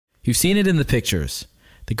You've seen it in the pictures.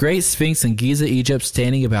 The Great Sphinx in Giza, Egypt,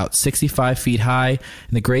 standing about 65 feet high, and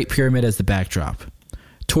the Great Pyramid as the backdrop.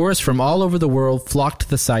 Tourists from all over the world flock to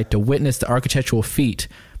the site to witness the architectural feat,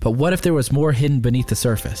 but what if there was more hidden beneath the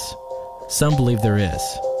surface? Some believe there is.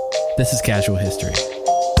 This is Casual History.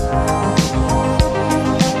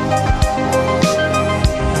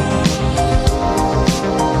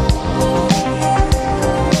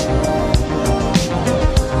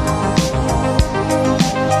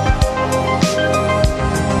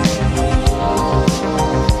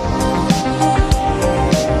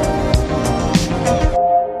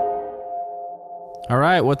 All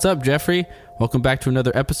right, what's up, Jeffrey? Welcome back to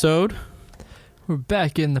another episode. We're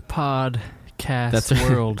back in the podcast That's right.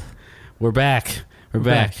 world. We're back. We're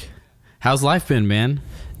back. How's life been, man?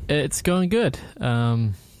 It's going good.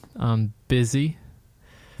 I'm busy.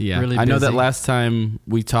 Yeah, really I know that busy. last time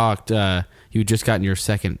we talked, you had just gotten your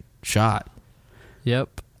second shot.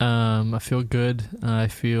 Yep. I feel good. I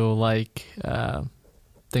feel like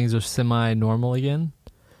things are semi-normal again.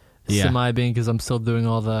 Yeah. Semi being because I'm still doing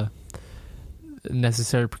all the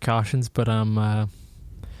necessary precautions, but I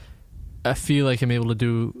feel like I'm able to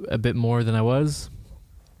do a bit more than I was,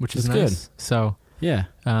 which is That's nice. good. So Yeah,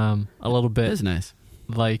 a little it bit is nice.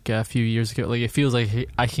 like a few years ago. Like it feels like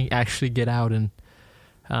I can actually get out and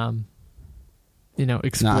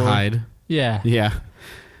explore. Not hide. Yeah. Yeah,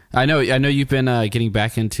 I know you've been getting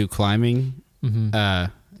back into climbing, Mm-hmm.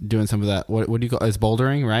 doing some of that. What do you call it? It's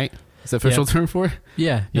bouldering, right? Is the official term for it?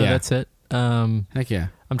 Yeah. No, Yeah. that's it. Heck yeah.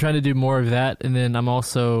 I'm trying to do more of that, and then I'm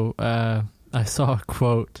also I saw a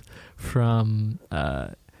quote from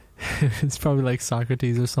it's probably like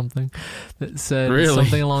Socrates or something that said Really?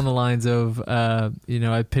 something along the lines of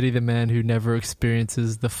I pity the man who never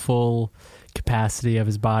experiences the full capacity of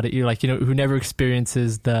his body. Who never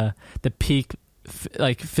experiences the peak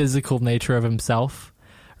physical nature of himself,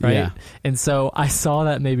 right? Yeah. And so I saw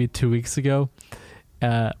that maybe 2 weeks ago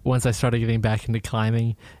once I started getting back into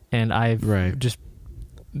climbing, and I've Right. just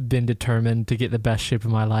been determined to get the best shape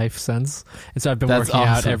of my life since. And so I've been That's working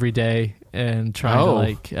out awesome. every day and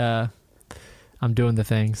trying to I'm doing the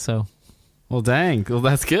thing. So Well, dang. Well,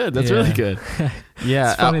 that's good. That's Yeah. really good.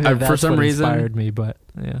 Yeah. it's funny that that's for some what reason, inspired me, but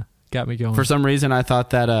yeah, got me going. For some reason, I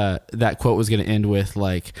thought that that quote was going to end with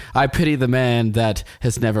 "I pity the man that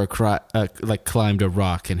has never climbed a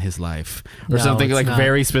rock in his life," or No, something it's not.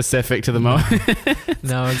 very specific to the moment.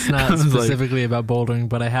 No, it's not I was like- specifically about bouldering,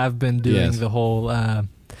 but I have been doing Yes. the whole,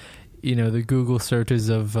 the Google searches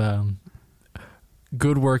of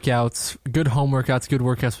good workouts, good home workouts, good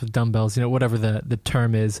workouts with dumbbells, whatever the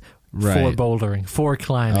term is for Right. bouldering, for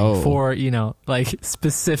climbing, Oh. for,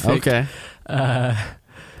 specific Okay,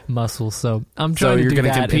 muscles. So I'm So trying to you're do gonna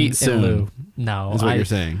that compete in soon, lieu. No, is what you're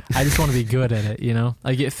saying. I just want to be good at it,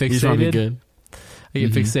 I get You just want to be fixated. good. I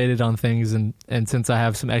get Mhm. fixated on things, and since I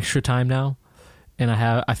have some extra time now, and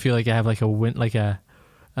I feel like I have I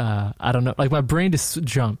don't know, like my brain just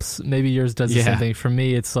jumps. Maybe yours does the Yeah. same thing. For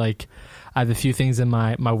me, it's like I have a few things in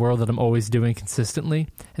my world that I'm always doing consistently,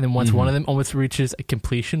 and then once one of them almost reaches a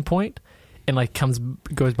completion point and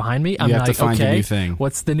goes behind me, I'm You have like, to find okay, a new thing.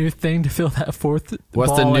 what's the new thing to fill that fourth? What's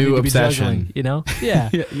ball the I new need to be obsession? juggling, Yeah.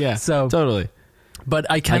 Yeah. So, Totally. but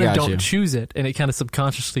I kind of got don't you. choose it, and it kind of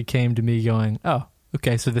subconsciously came to me going, oh,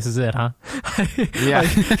 okay, so this is it, huh? Yeah.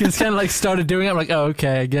 It's kind of started doing it. I'm like, oh,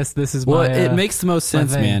 okay, I guess this is Well, my... it makes the most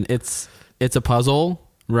sense, thing. man. It's a puzzle,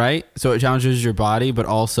 right? So it challenges your body, but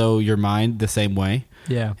also your mind the same way.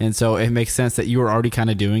 yeah. And so it makes sense that you were already kind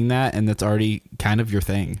of doing that, and that's already kind of your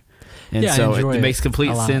thing. And Yeah, I so enjoy it makes it complete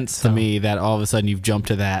a lot, sense so. to me that all of a sudden you've jumped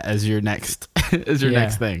to that as your next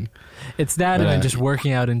next thing. It's that But, and then just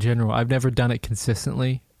working out in general. I've never done it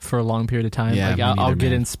consistently for a long period of time. Yeah, me I'll neither, get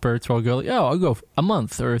man. in spurts where I'll go, I'll go a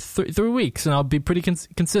month or 3 weeks, and I'll be pretty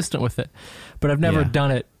consistent with it. But I've never Yeah.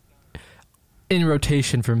 done it in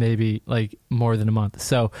rotation for maybe more than a month.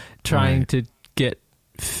 So trying Right. to get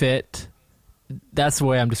fit, that's the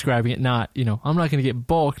way I'm describing it. Not, I'm not going to get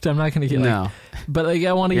bulked. I'm not going to get No, but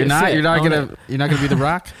I want to you're get not. fit. You're not gonna be the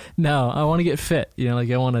Rock. No, I want to get fit.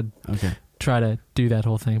 I want to Okay. try to do that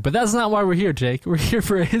whole thing. But that's not why we're here, Jake. We're here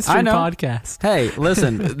for a history I know. podcast. Hey,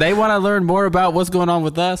 listen. They want to learn more about what's going on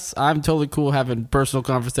with us. I'm totally cool having personal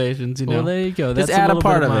conversations. Well, there you go. Just That's add a little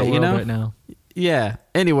part bit of my it, you world know? right now. Yeah.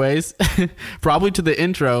 Anyways, probably to the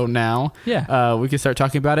intro now. Yeah. We can start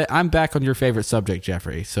talking about it. I'm back on your favorite subject,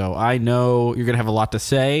 Jeffrey. So I know you're going to have a lot to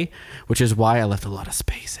say, which is why I left a lot of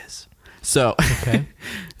spaces. So, Okay.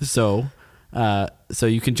 so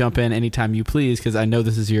you can jump in anytime you please, because I know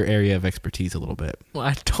this is your area of expertise a little bit. Well,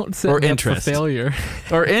 I don't set Or me up interest. for failure.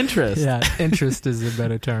 Or interest. Yeah, interest is a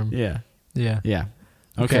better term. Yeah. Yeah. Yeah.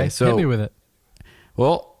 Okay. So hit me with it.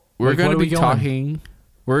 well, we're Like, going what to are we be going? talking.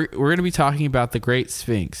 We're going to be talking about the Great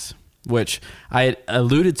Sphinx, which I had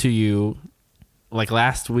alluded to you like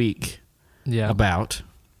last week Yeah. about.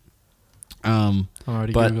 I'm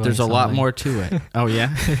already But Googling there's a lot something. more to it. Oh yeah,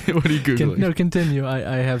 what are you googling? No, continue. I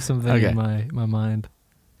have something Okay. in my mind.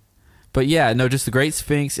 But yeah, no, just the Great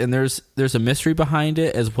Sphinx, and there's a mystery behind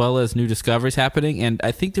it as well as new discoveries happening, and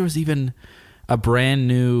I think there was even a brand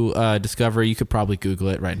new discovery. You could probably Google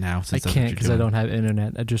it right now. I Since that's what can't you're because I doing. don't have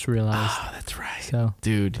internet. I just realized. Oh, that's right, So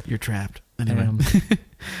dude. You're trapped. Anyway, um,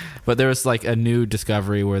 but there was like a new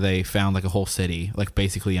discovery where they found like a whole city, like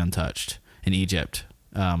basically untouched in Egypt,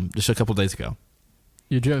 just a couple days ago.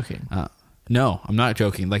 you're joking. No, I'm not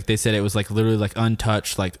joking. Like they said, it was like literally like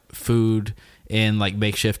untouched, like food in like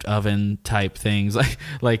makeshift oven type things,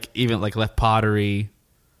 like even like left pottery.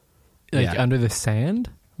 Like Yeah. under the sand?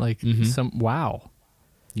 Like Mhm. wow.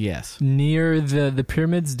 Yes, Near the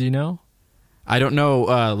pyramids, do you know? I don't know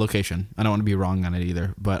location. I don't want to be wrong on it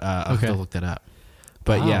either, but I'll have Okay. to look that up.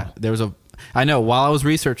 But Wow. yeah, there was I know while I was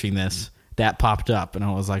researching this, that popped up, and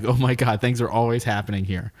I was like, oh my god, things are always happening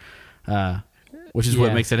here, which is what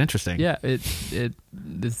Yeah. makes it interesting. Yeah, it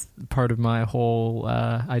is part of my whole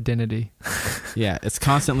identity. Yeah, it's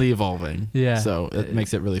constantly evolving. Yeah. So it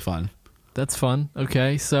makes it really fun. That's fun.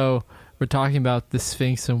 Okay, so we're talking about the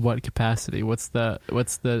Sphinx in what capacity? What's the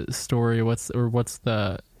story? What's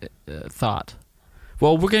the thought?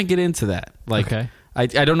 Well, we're gonna get into that. Like, okay, I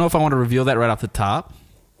don't know if I want to reveal that right off the top.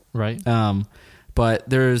 right. But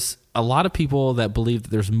there's a lot of people that believe that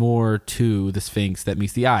there's more to the Sphinx that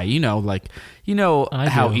meets the eye. I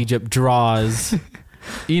How do. Egypt draws.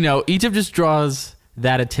 Egypt just draws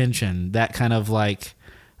that attention, that kind of like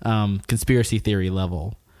conspiracy theory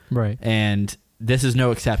level, Right. and this is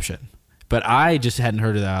no exception. But I just hadn't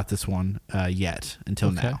heard about this one yet until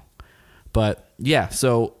Okay. now. But yeah,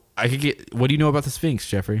 so I could get. What do you know about the Sphinx,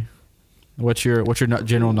 Jeffrey? What's your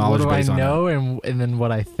general knowledge What do I base on it? know, and then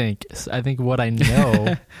what I think? I think what I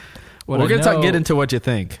know. We're gonna get into what you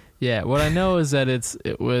think. Yeah, what I know is that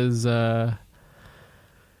it was.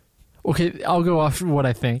 Okay, I'll go off what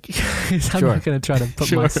I think. 'Cause I'm Sure. not going to try to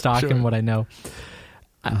put my stock in what I know.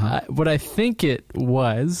 What I think it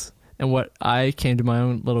was, and what I came to my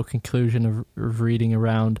own little conclusion of reading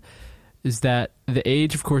around, is that the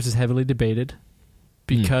age, of course, is heavily debated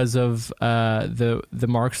because of the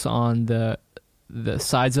marks on the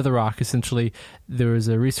sides of the rock. Essentially, there was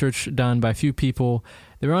a research done by a few people.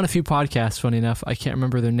 They were on a few podcasts, funny enough. I can't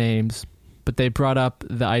remember their names, but they brought up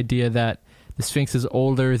the idea that the Sphinx is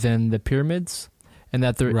older than the pyramids, and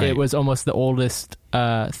that Right. it was almost the oldest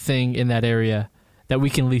thing in that area that we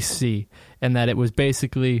can at least see, and that it was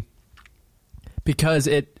basically because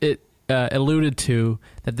it alluded to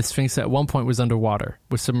that the Sphinx at one point was underwater,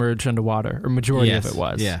 was submerged underwater, or majority of it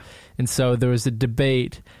was. Yeah. And so there was a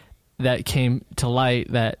debate that came to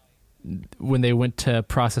light that when they went to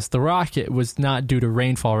process the rock, it was not due to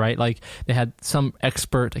rainfall, right? Like they had some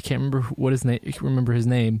expert, I can't remember what his name, I can't remember his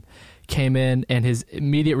name, came in, and his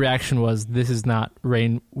immediate reaction was, "This is not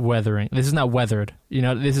rain weathering. This is not weathered.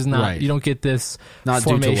 This is not. Right. You don't get this Not due to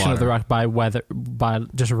formation of the water. rock by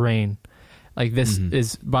just rain. Like this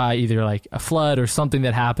is by either like a flood or something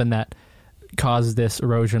that happened that caused this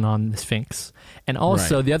erosion on the Sphinx." And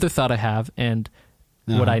also Right. the other thought I have, and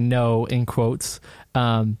what I know in quotes,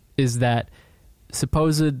 is that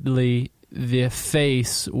supposedly the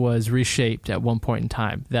face was reshaped at one point in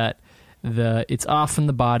time. That it's off in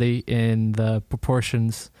the body in the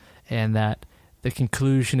proportions, and that the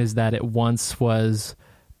conclusion is that it once was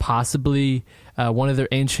possibly one of their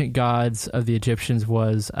ancient gods of the Egyptians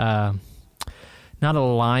was not a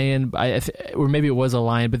lion, or maybe it was a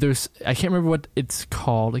lion, but I can't remember what it's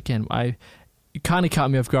called. Again, it kind of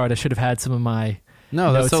caught me off guard. I should have had some of my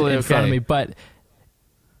No, that's notes totally in front of okay. me, but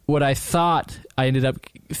what I thought I ended up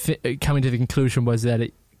coming to the conclusion was that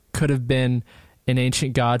it could have been an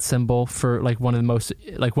ancient god symbol for like one of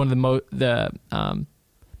the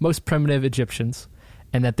most primitive Egyptians,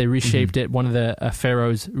 and that they reshaped it. One of the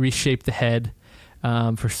pharaohs reshaped the head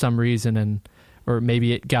for some reason, or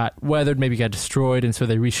maybe it got weathered, maybe it got destroyed, and so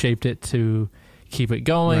they reshaped it to keep it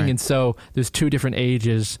going. Right. And so there's two different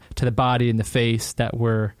ages to the body and the face that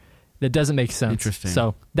doesn't make sense. Interesting.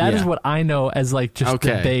 So that is Yeah. what I know as like just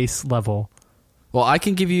the Okay. base level. Well, I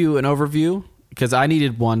can give you an overview because I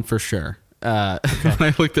needed one for sure when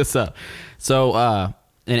I looked this up. So,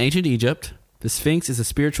 in ancient Egypt, the Sphinx is a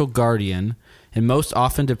spiritual guardian and most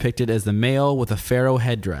often depicted as the male with a pharaoh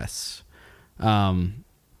headdress,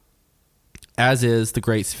 as is the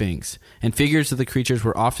Great Sphinx. And figures of the creatures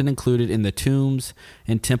were often included in the tombs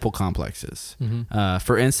and temple complexes.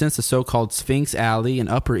 For instance, the so-called Sphinx Alley in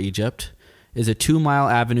Upper Egypt is a 2-mile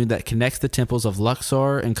avenue that connects the temples of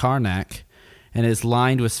Luxor and Karnak and is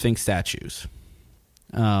lined with Sphinx statues.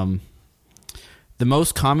 The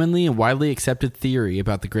most commonly and widely accepted theory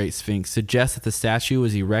about the Great Sphinx suggests that the statue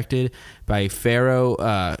was erected by Pharaoh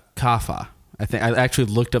Khafa. I actually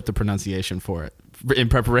looked up the pronunciation for it in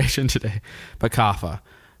preparation today, but Khafa,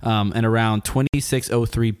 and around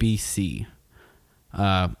 2603 BC.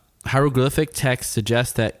 Hieroglyphic text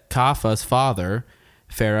suggests that Khafa's father,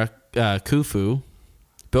 Pharaoh Khufu,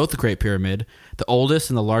 built the Great Pyramid, the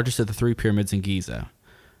oldest and the largest of the 3 pyramids in Giza.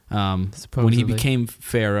 When he became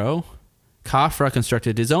pharaoh, Khafra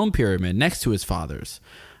constructed his own pyramid next to his father's.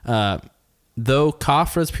 Though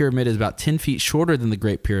Khafra's pyramid is about 10 feet shorter than the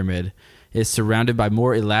Great Pyramid, it is surrounded by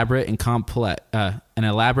more elaborate and an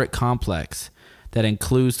elaborate complex that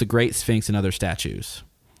includes the Great Sphinx and other statues.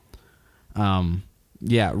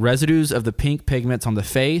 Residues of the pink pigments on the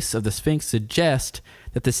face of the Sphinx suggest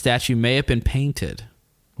that the statue may have been painted,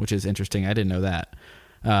 which is interesting. I didn't know that.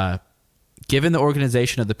 Given the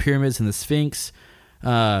organization of the pyramids and the Sphinx,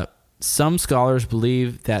 some scholars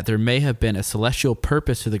believe that there may have been a celestial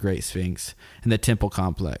purpose to the Great Sphinx and the temple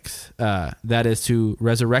complex. That is to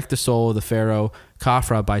resurrect the soul of the pharaoh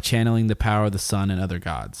Khafra by channeling the power of the sun and other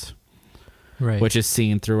gods, right? Which is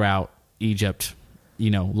seen throughout Egypt,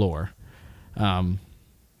 lore.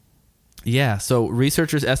 So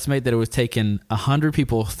researchers estimate that it was taken 100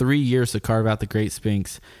 people 3 years to carve out the Great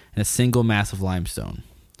Sphinx in a single mass of limestone,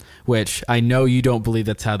 which I know you don't believe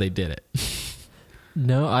that's how they did it.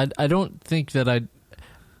 No, I don't think that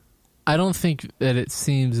I don't think that it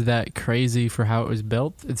seems that crazy for how it was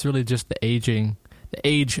built. It's really just the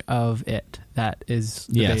age of it that is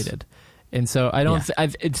debated. Yes. And so I don't.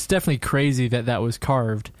 It's definitely crazy that was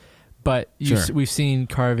carved, but we've seen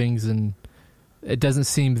carvings, and it doesn't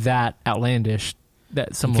seem that outlandish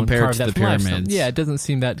that someone carved that from limestone. Yeah, it doesn't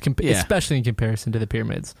seem that, especially in comparison to the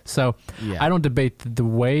pyramids. So I don't debate the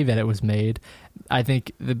way that it was made. I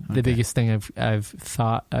think the biggest thing I've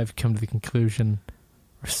come to the conclusion,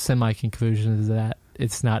 or semi-conclusion, is that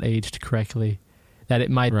it's not aged correctly. That it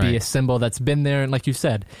might be a symbol that's been there. And like you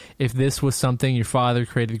said, if this was something your father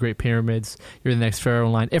created the Great Pyramids, you're the next pharaoh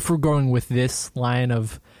in line. If we're going with this line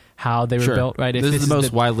of how they were built, right? If this is the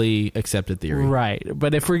most widely accepted theory. Right.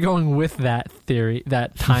 But if we're going with that theory,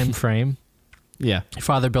 that time frame, your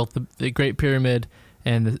father built the Great Pyramid,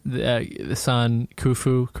 and the son,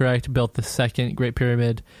 Khufu, correct, built the second Great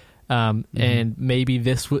Pyramid. And maybe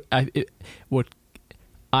this what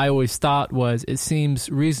I always thought was, it seems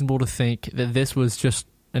reasonable to think that this was just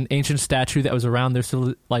an ancient statue that was around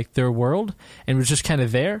their world and was just kind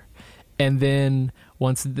of there. And then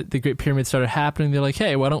once the Great Pyramid started happening, they're like,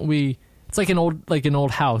 hey, why don't we, it's like an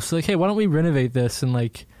old house. Like, hey, why don't we renovate this and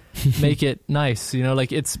make it nice? We're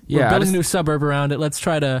building a new suburb around it. Let's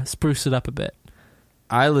try to spruce it up a bit.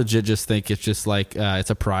 I legit just think it's just it's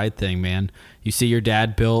a pride thing, man. You see your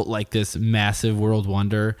dad built this massive world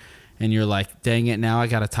wonder, and you're like, dang it, now I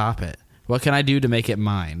got to top it. What can I do to make it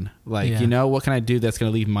mine? What can I do that's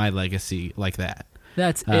going to leave my legacy like that?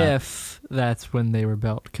 That's if that's when they were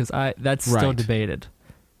built, because that's still debated.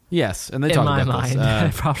 Yes, and they talk about this. In my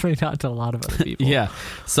mind, probably not to a lot of other people. Yeah.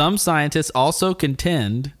 Some scientists also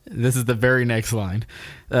contend, this is the very next line,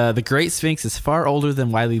 the Great Sphinx is far older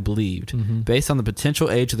than widely believed, based on the potential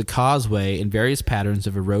age of the causeway and various patterns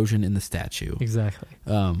of erosion in the statue. Exactly.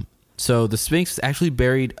 So the Sphinx was actually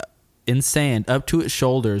buried in sand up to its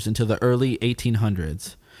shoulders until the early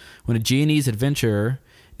 1800s, when a Genoese adventurer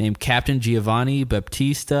named Captain Giovanni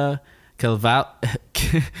Battista Calva...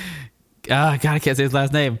 I can't say his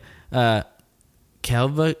last name.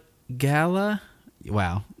 Calvagalla?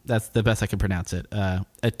 Wow, that's the best I can pronounce it.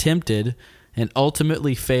 Attempted and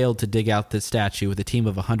ultimately failed to dig out the statue with a team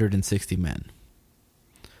of 160 men.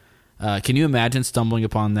 Can you imagine stumbling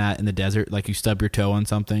upon that in the desert? Like, you stub your toe on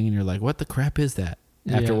something and you're like, what the crap is that?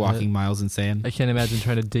 After walking miles in sand. I can't imagine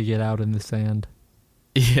trying to dig it out in the sand.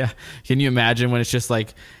 Yeah. Can you imagine when it's just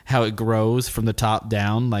how it grows from the top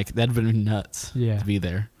down? That'd be nuts to be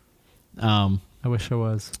there. I wish I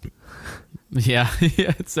was. Yeah,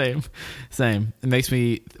 same. It makes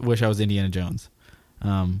me wish I was Indiana Jones.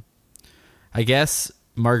 I guess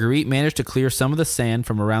Marguerite managed to clear some of the sand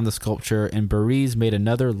from around the sculpture, and Bariz made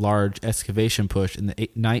another large excavation push in the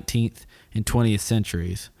 19th and 20th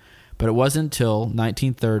centuries. But it wasn't until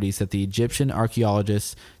 1930s that the Egyptian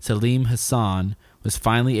archaeologist Salim Hassan was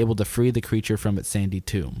finally able to free the creature from its sandy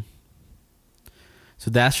tomb.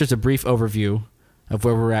 So that's just a brief overview of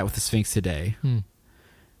where we're at with the Sphinx today.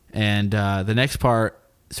 And the next part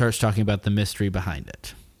starts talking about the mystery behind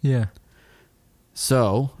it. Yeah.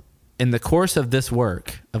 So, in the course of this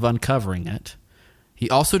work of uncovering it, He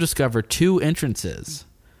also discovered 2 entrances,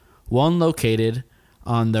 one located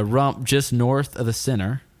on the rump just north of the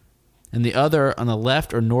center, and the other on the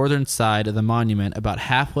left or northern side of the monument about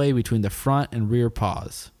halfway between the front and rear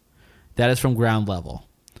paws. That is from ground level.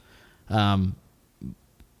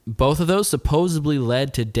 Both of those supposedly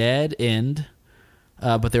led to dead end,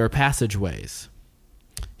 but they were passageways.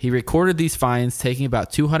 He recorded these finds, taking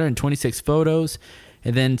about 226 photos,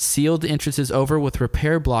 and then sealed the entrances over with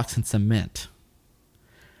repair blocks and cement.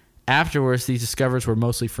 Afterwards, these discoveries were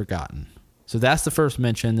mostly forgotten. So that's the first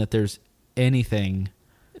mention that there's anything.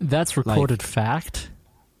 That's recorded fact?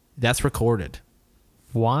 That's recorded.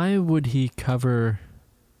 Why would he cover...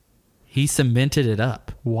 He cemented it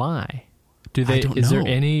up. Why? I don't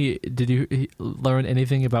know. Did you learn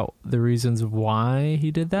anything about the reasons why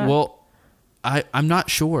he did that? Well, I'm not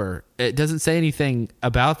sure. It doesn't say anything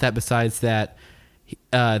about that besides that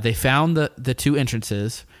they found the 2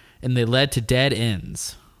 entrances and they led to dead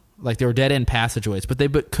ends. Like they were dead end passageways, but they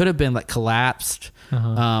could have been like collapsed.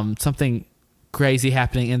 Something crazy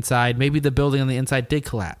happening inside. Maybe the building on the inside did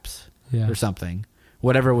collapse or something.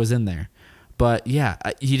 Whatever was in there. But yeah,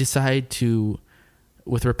 he decided to,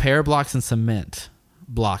 with repair blocks and cement,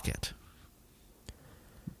 block it.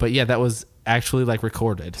 But yeah, that was actually like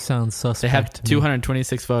recorded. Sounds suspect. They have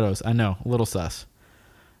 226 photos. I know, a little sus.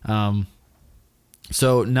 So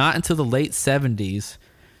not until the late 70s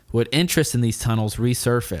would interest in these tunnels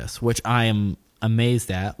resurface, which I am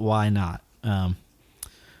amazed at. Why not?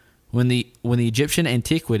 When the Egyptian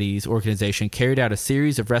Antiquities Organization carried out a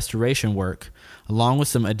series of restoration work, along with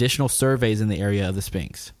some additional surveys in the area of the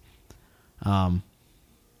Sphinx. Oh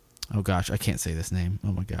gosh, I can't say this name.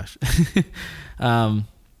 Oh my gosh.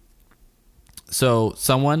 So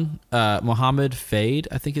someone, Mohammed Fade,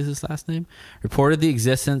 I think is his last name, reported the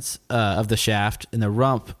existence of the shaft in the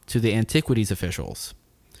rump to the antiquities officials.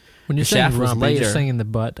 When you're saying rump, you're saying in the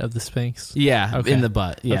butt of the Sphinx? Yeah, okay. In the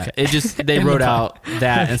butt. Yeah, okay. It just they wrote out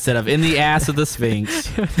that instead of in the ass of the Sphinx.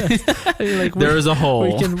 Like, there was a hole.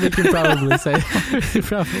 We can probably say.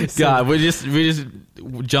 God, we just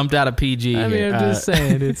jumped out of PG. I mean, I'm just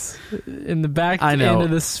saying it's in the back end of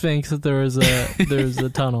the Sphinx that there was a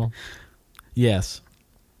tunnel. Yes.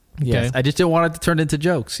 Okay. Yes. I just didn't want it to turn into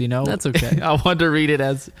jokes, you know? That's okay. I wanted to read it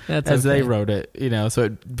as they wrote it, you know, so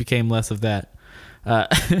it became less of that.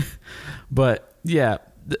 But yeah,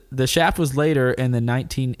 the shaft was later in the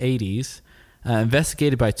 1980s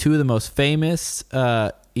investigated by 2 of the most famous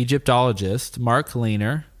Egyptologists, Mark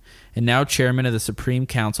Lehner, and now chairman of the Supreme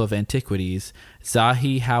Council of Antiquities,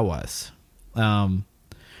 Zahi Hawass.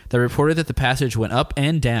 They reported that the passage went up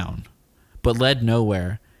and down, but led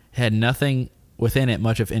nowhere. It had nothing within it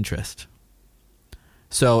much of interest.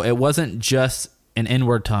 So it wasn't just an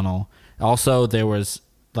inward tunnel. Also, there was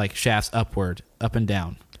like shafts upward, up and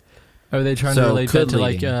down. Are they trying to relate that to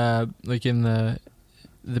like in the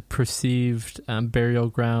perceived burial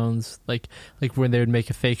grounds, like when they would make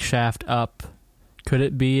a fake shaft up? Could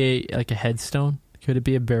it be a headstone? Could it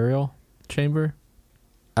be a burial chamber?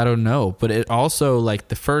 I don't know, but it also, like,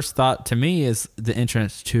 the first thought to me is the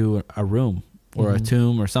entrance to a room or a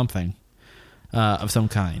tomb or something of some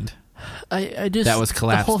kind. I just that was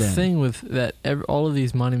collapsed. The whole thing with that, all of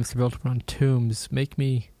these monuments are built around tombs make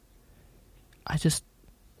me.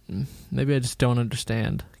 Maybe I just don't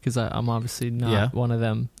understand because I'm obviously not one of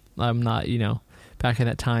them. I'm not, back in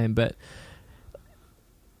that time. But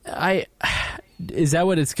is that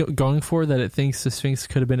what it's going for? That it thinks the Sphinx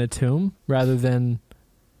could have been a tomb rather than.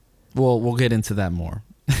 Well, we'll get into that more.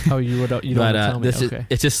 Oh, you don't want to tell me? Okay.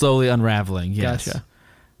 It's just slowly unraveling. Yes.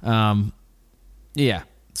 Gotcha. Yeah.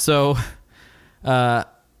 So,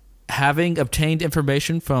 having obtained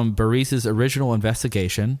information from Baris's original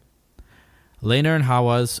investigation, Lehner and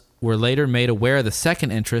Hawass were later made aware of the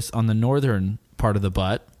second entrance on the northern part of the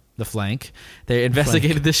butt, the flank. They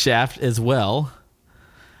investigated the shaft as well,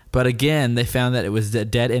 but again, they found that it was a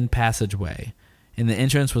dead-end passageway, and the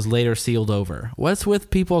entrance was later sealed over. What's with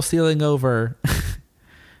people sealing over?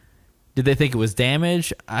 Did they think it was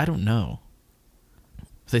damaged? I don't know.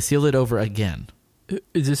 They sealed it over again.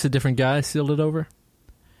 Is this a different guy sealed it over?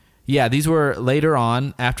 Yeah, these were later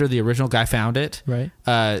on after the original guy found it. Right.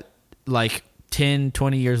 Like 10,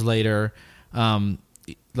 20 years later,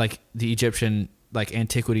 like the Egyptian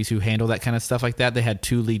antiquities who handle that kind of stuff like that, they had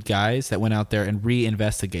 2 lead guys that went out there and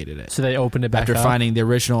re-investigated it. So they opened it back after up? Finding the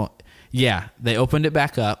original. Yeah, they opened it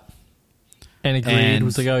back up. And agreed,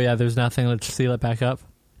 was like, oh yeah, there's nothing, let's seal it back up.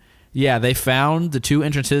 Yeah, they found the 2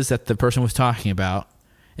 entrances that the person was talking about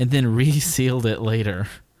and then resealed it later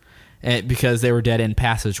because they were dead-end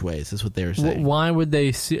passageways, is what they were saying. Why would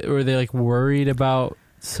they were they worried about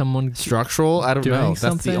someone Structural? I don't doing know. That's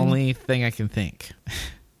something? the only thing I can think.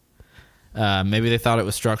 Maybe they thought it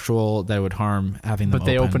was structural that it would harm having them but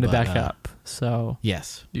they open, opened it back up. So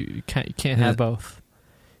Yes. you can't have both.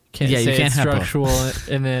 Can't Yeah, you say can't it's have both. structural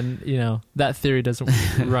and then, that theory doesn't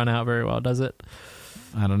run out very well, does it?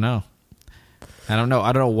 I don't know. I don't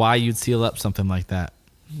know why you'd seal up something like that.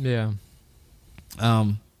 Yeah.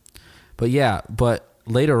 But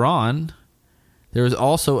later on, there was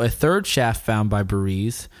also a third shaft found by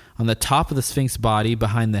Burries on the top of the Sphinx body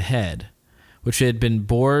behind the head, which had been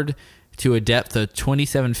bored to a depth of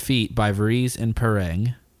 27 feet by Burries and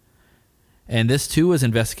Pereng. And this too was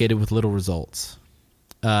investigated with little results.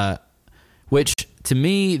 Which to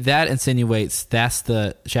me, that insinuates that's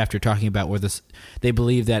the shaft you're talking about, where they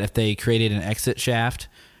believe that if they created an exit shaft,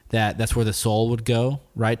 that's where the soul would go,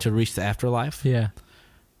 right, to reach the afterlife. Yeah.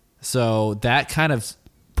 So that kind of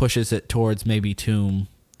pushes it towards maybe tomb.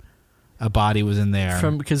 A body was in there.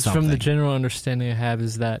 Because from the general understanding I have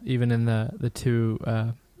is that even in the two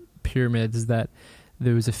pyramids, that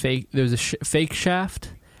there was a fake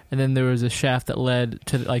shaft, and then there was a shaft that led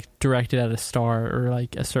to directed at a star or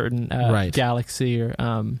a certain galaxy or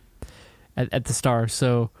at the star.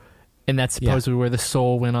 So, and that's supposedly where the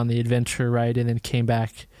soul went on the adventure, right, and then came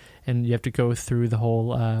back, and you have to go through the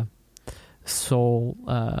whole soul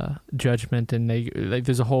judgment, and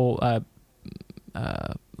there's a whole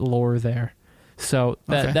lore there. So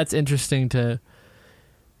that's interesting to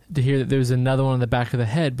hear that there's another one on the back of the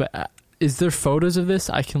head. But is there photos of this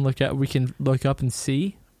we can look up and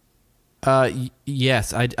see?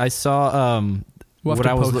 Yes, I saw when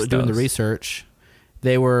I was doing the research.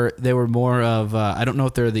 They were more of I don't know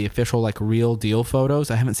if they're the official real deal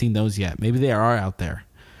photos. I haven't seen those yet. Maybe they are out there.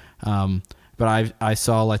 But I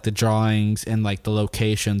saw the drawings and the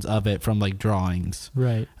locations of it from drawings,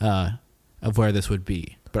 right, of where this would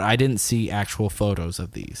be. But I didn't see actual photos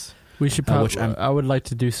of these. We should I would like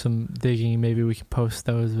to do some digging. Maybe we can post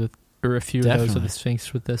those or a few of those of the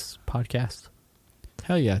Sphinx with this podcast.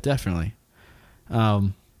 Hell yeah, definitely.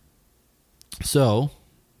 So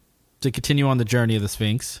to continue on the journey of the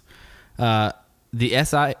Sphinx, the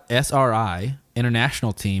SRI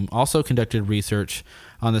international team also conducted research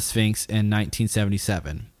on the Sphinx in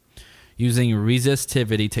 1977. Using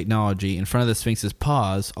resistivity technology in front of the Sphinx's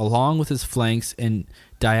paws, along with his flanks and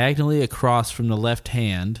diagonally across from the left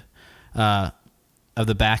hand of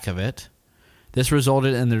the back of it, this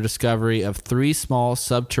resulted in the discovery of 3 small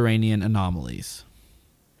subterranean anomalies.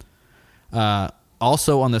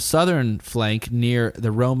 Also on the southern flank near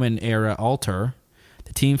the Roman-era altar,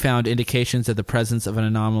 the team found indications of the presence of an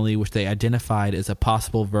anomaly which they identified as a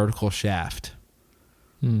possible vertical shaft.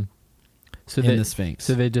 So in the Sphinx.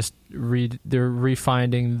 So they just they're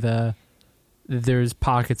refinding there's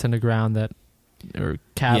pockets in the ground that or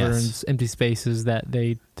caverns, empty spaces that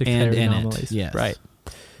they declared anomalies. Yes. Right.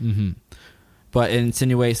 Mm-hmm. But it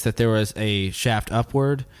insinuates that there was a shaft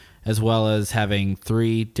upward, as well as having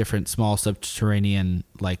 3 different small subterranean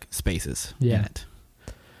spaces in it.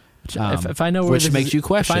 Which, if I know where which makes you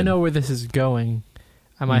question. If I know where this is going,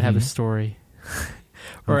 I might have a story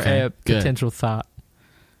or a potential thought.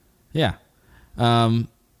 Yeah.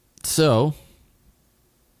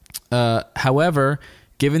 However,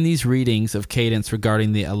 given these readings of cadence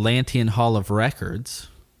regarding the Atlantean Hall of Records,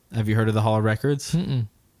 have you heard of the Hall of Records? Mm-mm.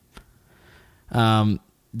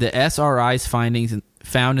 The SRI's findings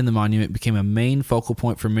found in the monument became a main focal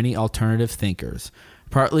point for many alternative thinkers,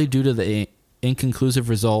 partly due to the inconclusive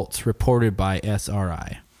results reported by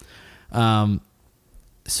SRI.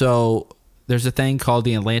 So there's a thing called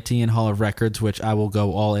the Atlantean Hall of Records, which I will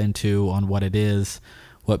go all into on what it is,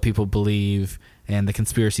 what people believe, and the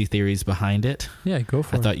conspiracy theories behind it. Yeah, go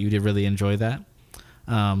for it. I thought you did really enjoy that.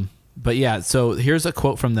 But yeah, so here's a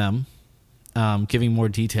quote from them, giving more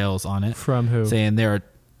details on it. From who? Saying there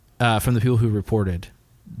are from the people who reported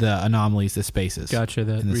the anomalies, the spaces. Gotcha,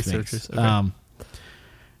 the researchers. Okay.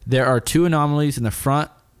 There are 2 anomalies in the front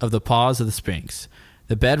of the paws of the Sphinx.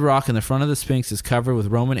 The bedrock in the front of the Sphinx is covered with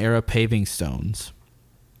Roman-era paving stones.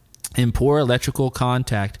 And poor electrical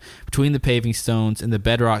contact between the paving stones and the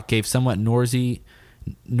bedrock gave somewhat noisy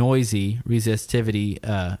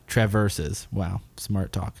resistivity traverses. Wow,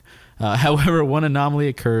 smart talk. However, one anomaly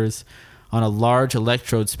occurs on a large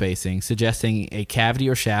electrode spacing, suggesting a cavity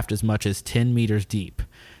or shaft as much as 10 meters deep.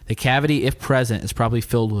 The cavity, if present, is probably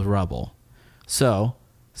filled with rubble. So,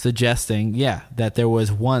 suggesting, that there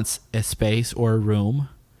was once a space or a room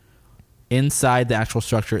inside the actual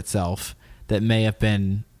structure itself that may have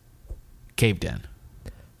been caved in.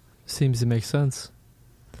 Seems to make sense.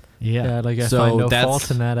 Yeah. I find no fault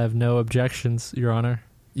in that. I have no objections, Your Honor.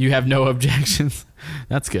 You have no objections.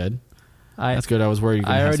 That's good. That's good. I was worried.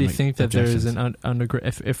 I already think that there is an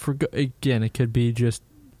underground. If we're again, it could be just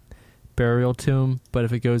burial tomb, but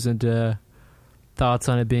if it goes into thoughts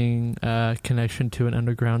on it being a connection to an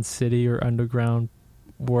underground city or underground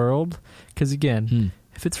world, because again,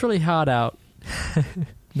 if it's really hot out,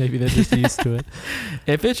 maybe they're just used to it.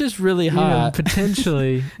 If it's just really hot,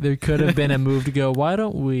 potentially there could have been a move to go, why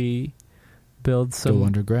don't we build some go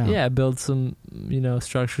underground? Yeah, build some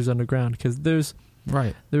structures underground, because there was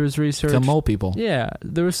research. The mole people. Yeah,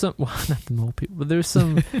 there was some. Well, not the mole people, but there's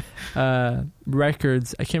some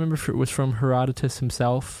records. I can't remember if it was from Herodotus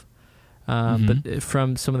himself, but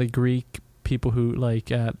from some of the Greek people who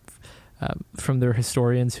from their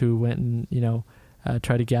historians who went and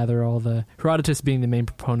try to gather all the, Herodotus being the main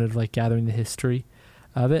proponent of gathering the history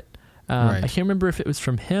of it. I can't remember if it was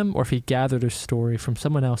from him or if he gathered a story from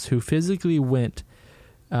someone else who physically went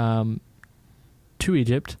to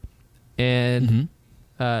Egypt and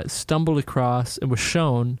stumbled across and was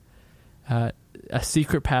shown a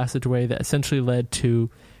secret passageway that essentially led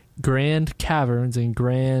to grand caverns and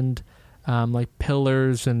grand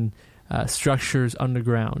pillars and structures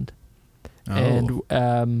underground. Oh.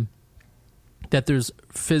 And that there's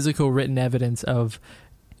physical written evidence of,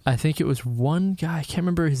 I think it was one guy, I can't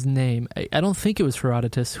remember his name. I don't think it was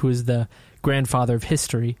Herodotus, who is the grandfather of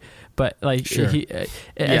history, but sure.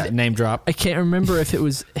 Name drop. I can't remember if it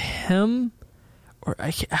was him or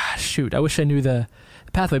I wish I knew the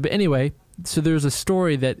pathway. But anyway, so there's a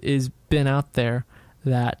story that is been out there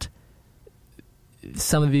that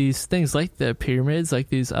some of these things, like the pyramids, like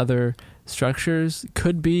these other structures,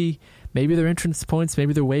 could be, maybe they're entrance points,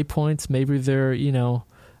 maybe they're waypoints, maybe they're,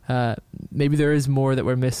 maybe there is more that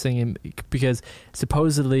we're missing. And because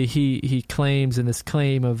supposedly he claims in this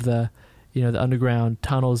claim of the underground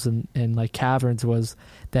tunnels and caverns was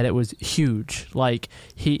that it was huge.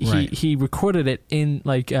 He recorded it in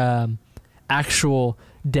actual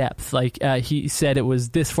depth. He said it was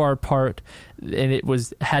this far apart and it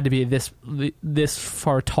had to be this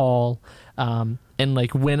far tall. And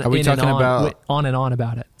went Are we in talking and about, on and on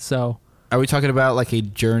about it. So are we talking about a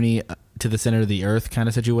journey to the center of the earth kind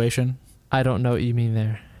of situation? I don't know what you mean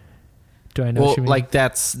there. Do I know what you mean? Well,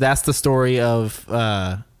 that's the story of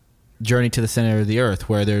Journey to the Center of the Earth,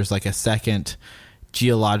 where there's a second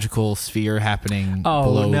geological sphere happening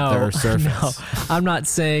below the Earth's surface. No, I'm not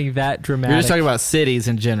saying that dramatic. You're just talking about cities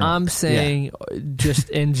in general. I'm saying just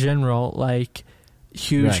in general,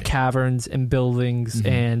 huge caverns and buildings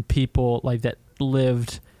and people that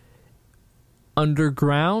lived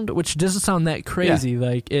underground, which doesn't sound that crazy.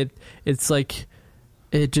 Yeah. It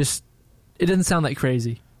doesn't sound that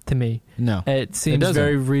crazy to me. No, it seems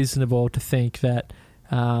very reasonable to think that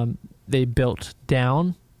they built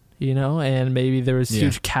down, and maybe there was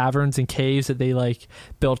huge caverns and caves that they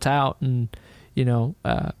built out, and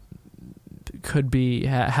could be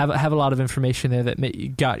have a lot of information there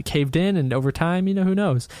that got caved in, and over time, who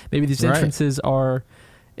knows? Maybe these entrances are,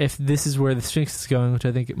 if this is where the Sphinx is going, which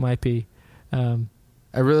I think it might be.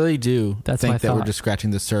 I really do think that thought. we're just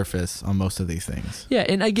scratching the surface on most of these things. Yeah,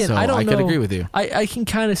 and again, so I don't know. I could agree with you. I can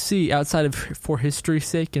kind of see, outside of for history's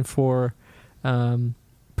sake and for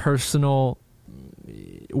personal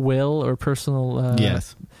will or personal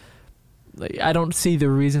yes. I don't see the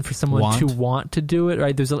reason for someone to want to do it,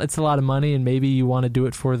 right? It's a lot of money, and maybe you want to do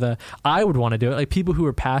it I would want to do it. People who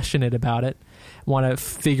are passionate about it want to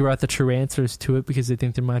figure out the true answers to it because they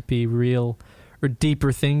think there might be real or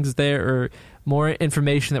deeper things there or more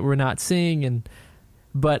information that we're not seeing.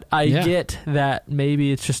 But I get that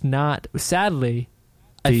maybe it's just not, sadly,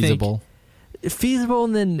 feasible. I think feasible,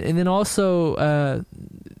 and then also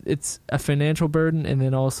it's a financial burden, and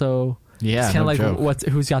then also it's kind of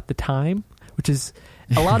who's got the time, which is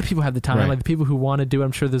a lot of people have the time. Right. The people who want to do it,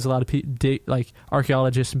 I'm sure there's a lot of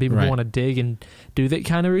archaeologists and people who want to dig and do that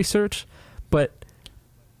kind of research. But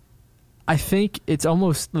I think it's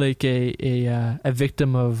almost like a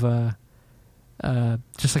victim of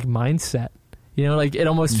just mindset. It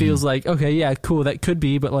almost feels like, okay, yeah, cool, that could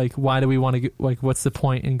be, but why do we want to what's the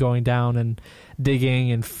point in going down and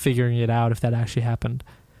digging and figuring it out if that actually happened?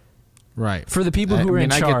 Right. For the people who are in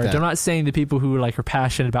charge. I'm not saying the people who are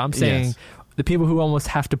passionate about it. I'm saying the people who almost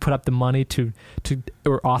have to put up the money to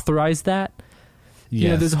or authorize that.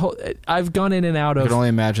 Yes. There's a whole. I've gone in and out of. I can only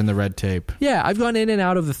imagine the red tape. Yeah, I've gone in and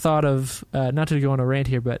out of the thought of not to go on a rant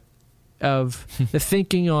here, but of the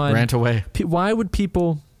thinking on rant away. Why would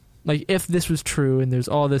people if this was true and there's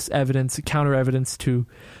all this evidence, counter evidence to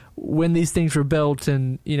when these things were built,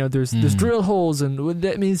 and there's drill holes, and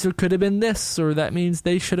that means there could have been this, or that means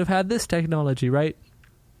they should have had this technology, right?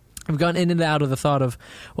 I've gone in and out of the thought of,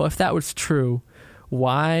 well, if that was true,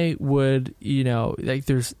 why would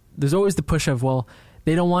there's there's always the push of, well,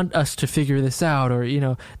 they don't want us to figure this out, or,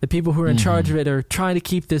 the people who are in charge of it are trying to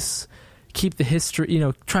keep the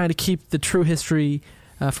history, trying to keep the true history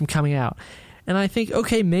from coming out. And I think,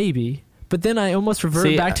 okay, maybe, but then I almost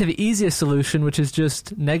revert back to the easiest solution, which is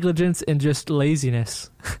just negligence and just laziness.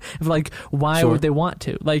 Like, why would they want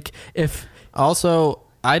to? Like, if... Also,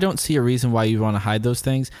 I don't see a reason why you want to hide those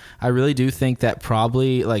things. I really do think that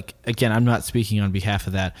probably, like, again, I'm not speaking on behalf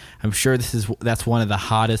of that. I'm sure that's one of the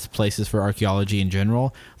hottest places for archaeology in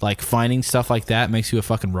general. Like, finding stuff like that makes you a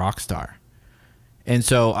fucking rock star. And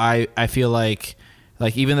so I feel like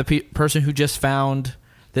even the person who just found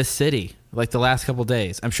this city, like the last couple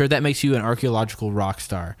days, I'm sure that makes you an archaeological rock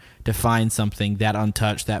star to find something that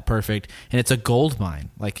untouched, that perfect. And it's a gold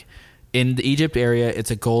mine. Like, in the Egypt area,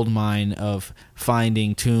 it's a gold mine of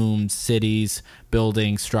finding tombs, cities,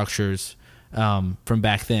 buildings, structures from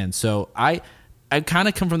back then. So I kind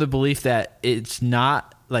of come from the belief that it's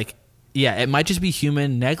not like, it might just be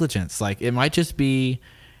human negligence. Like, it might just be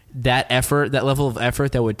that effort, that level of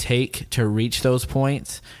effort that would take to reach those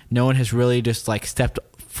points. No one has really just like stepped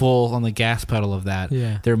full on the gas pedal of that.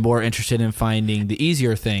 Yeah. They're more interested in finding the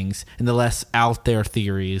easier things and the less out there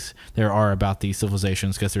theories there are about these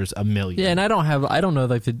civilizations, because there's a million. Yeah, and I don't know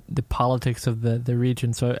like the politics of the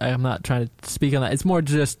region, so I'm not trying to speak on that. It's more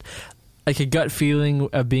just like a gut feeling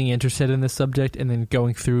of being interested in this subject, and then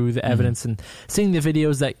going through the evidence and seeing the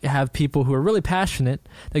videos that have people who are really passionate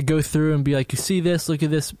that go through and be like, you see this, look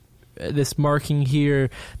at this marking here,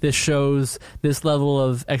 this shows this level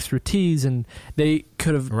of expertise, and they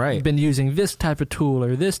could have been using this type of tool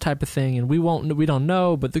or this type of thing, and we don't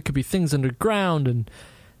know, but there could be things underground and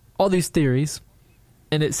all these theories,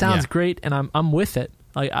 and it sounds great, and I'm with it.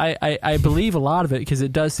 Like, I believe a lot of it because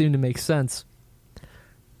it does seem to make sense.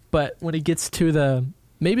 But when it gets to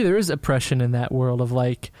maybe there is oppression in that world of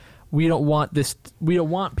like, we don't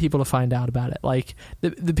want people to find out about it. Like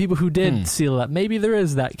the people who did seal it up, maybe there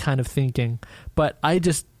is that kind of thinking. But I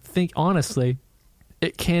just think, honestly,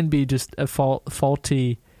 it can be just a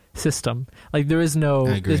faulty system. Like, there is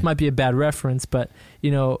this might be a bad reference, but,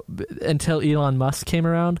 until Elon Musk came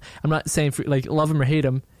around, I'm not saying like love him or hate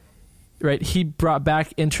him, right? He brought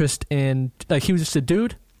back interest in, like, he was just a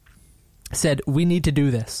dude, said, we need to do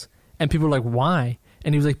this. And people were like, why?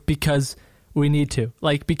 And he was like, because we need to.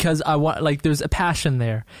 Like, because I want, like, there's a passion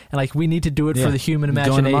there. And, like, we need to do it for the human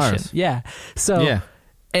imagination. Yeah. So,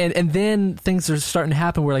 and then things are starting to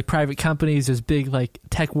happen where, like, private companies, there's big, like,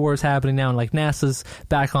 tech wars happening now, and, like, NASA's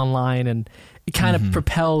back online, and it kind of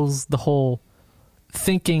propels the whole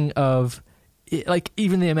thinking of, like,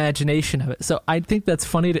 even the imagination of it. So I think that's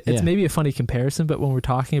funny. It's maybe a funny comparison, but when we're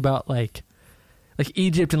talking about, like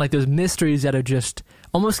Egypt and like those mysteries that are just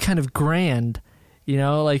almost kind of grand,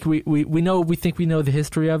 like we think we know the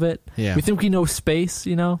history of it. Yeah. We think we know space,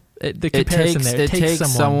 the comparison it takes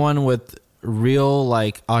someone with real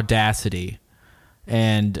like audacity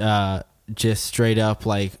and just straight up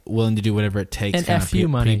like willing to do whatever it takes and kind of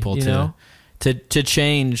money, people to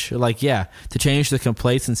change to change the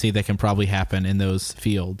complacency that can probably happen in those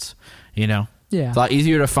fields, Yeah. It's a lot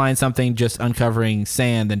easier to find something just uncovering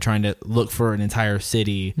sand than trying to look for an entire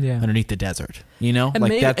city underneath the desert. And like,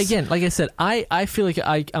 maybe, again, like I said, I feel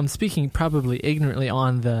like I'm speaking probably ignorantly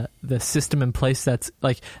on the system in place that's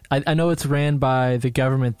like, I know it's ran by the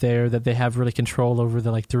government there, that they have really control over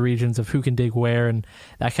the regions of who can dig where and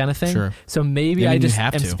that kind of thing. Sure. So maybe I just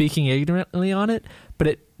am speaking ignorantly on it,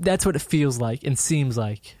 but that's what it feels like and seems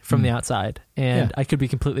like from the outside. And I could be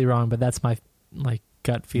completely wrong, but that's my like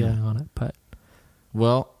gut feeling on it. But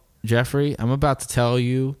well, Jeffrey, I'm about to tell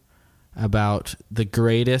you about the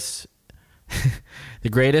greatest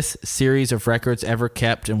series of records ever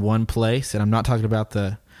kept in one place, and I'm not talking about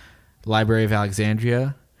the Library of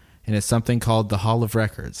Alexandria, and it's something called the Hall of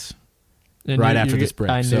Records. Right after this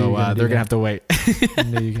break, so they're gonna have to wait. I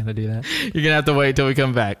knew you were gonna do that. You're gonna have to wait till we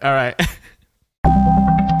come back. All right.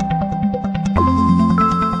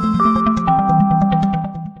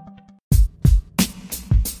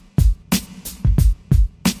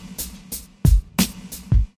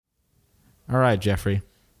 All right, Jeffrey,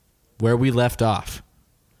 where we left off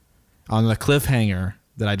on the cliffhanger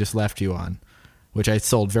that I just left you on, which I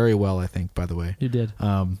sold very well, I think, by the way. You did.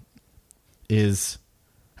 Is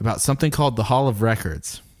about something called the Hall of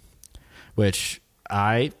Records, which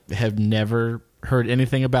I have never heard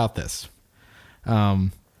anything about this.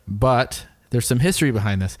 But there's some history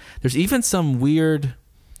behind this. There's even some weird,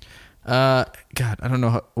 I don't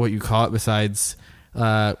know what you call it besides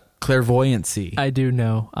clairvoyancy. I do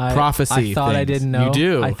know. Prophecy. I thought things. I didn't know. You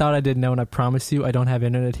do. I thought I didn't know, and I promise you, I don't have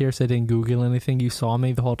internet here, so I didn't Google anything. You saw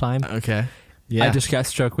me the whole time. Okay. Yeah. I just got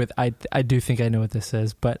struck with. I do think I know what this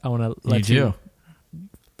is, but I want to let you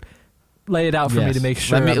lay it out for me to make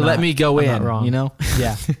sure. Let me go I'm in. not wrong. You know.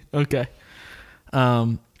 Yeah. Okay.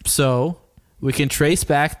 So we can trace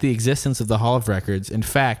back the existence of the Hall of Records. In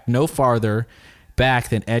fact, no farther back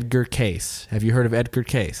than Edgar Cayce. Have you heard of Edgar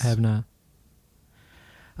Cayce? I have not.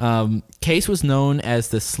 Cayce was known as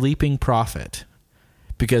the sleeping prophet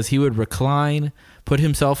because he would recline, put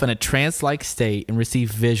himself in a trance-like state, and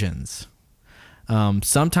receive visions.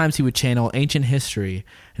 Sometimes he would channel ancient history,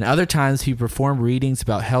 and other times he performed readings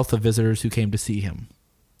about health of visitors who came to see him.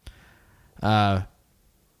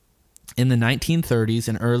 In the 1930s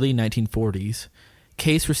and early 1940s,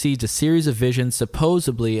 Cayce received a series of visions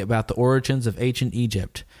supposedly about the origins of ancient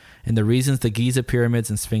Egypt and the reasons the Giza pyramids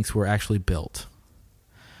and Sphinx were actually built.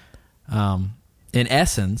 In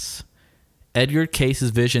essence, Edgar Cayce's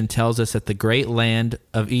vision tells us that the great land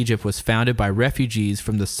of Egypt was founded by refugees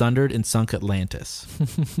from the sundered and sunk Atlantis.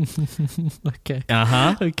 Okay.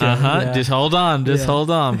 Okay. Yeah. Just hold on.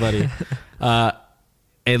 Hold on, buddy.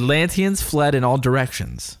 Atlanteans fled in all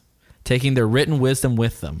directions, taking their written wisdom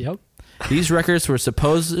with them. Yep. These records were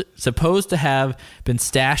supposed to have been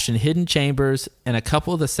stashed in hidden chambers in a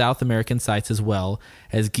couple of the South American sites as well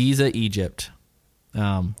as Giza, Egypt.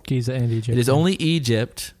 Giza and Egypt. It is only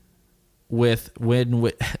Egypt with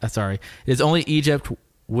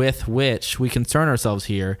which we concern ourselves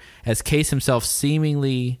here, as Cayce himself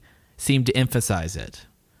seemed to emphasize it.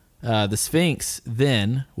 The Sphinx,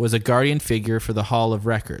 then, was a guardian figure for the Hall of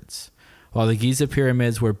Records, while the Giza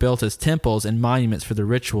pyramids were built as temples and monuments for the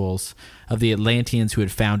rituals of the Atlanteans who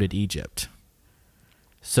had founded Egypt.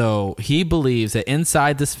 So he believes that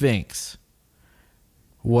inside the Sphinx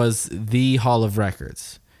was the Hall of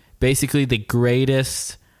Records, basically the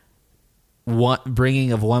greatest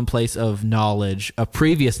bringing of one place of knowledge, of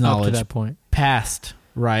previous knowledge, up to that point, past,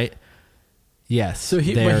 right? Yes. So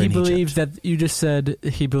he believes that you just said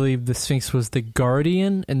he believed the Sphinx was the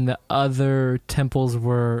guardian, and the other temples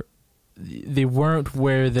weren't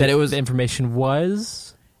where the information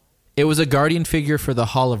was. It was a guardian figure for the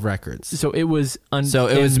Hall of Records. So it was.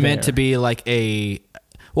 Meant to be like a.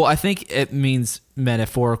 Well, I think it means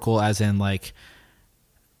metaphorical, as in like,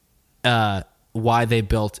 why they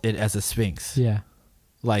built it as a Sphinx. Yeah.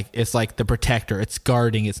 Like it's like the protector. It's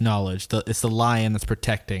guarding its knowledge. It's the lion that's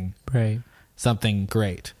protecting something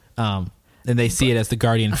great. And they see it as the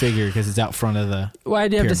guardian figure because it's out front of the. Why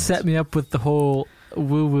do you have to set me up with the whole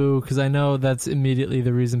woo-woo? Because I know that's immediately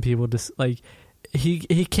the reason people just like. He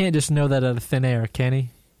can't just know that out of thin air, can he?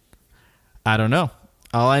 I don't know.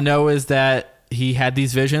 All I know is that he had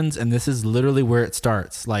these visions, and this is literally where it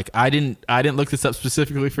starts. Like I didn't look this up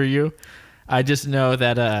specifically for you. I just know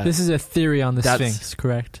that this is a theory on the Sphinx,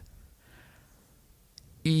 correct?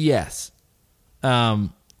 Yes. Yes.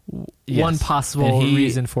 One possible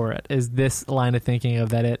reason for it is this line of thinking of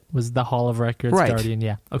that it was the Hall of Records guardian.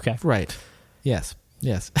 Yeah. Okay. Right. Yes.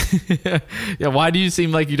 Yeah. Why do you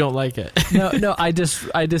seem like you don't like it? No. I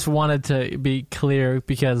just wanted to be clear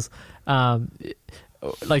because,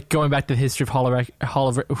 like going back to the history of Hall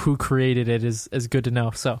of who created it is good to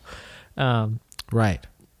know. So, right.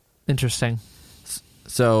 Interesting.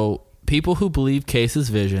 So people who believe Cayce's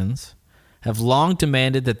visions have long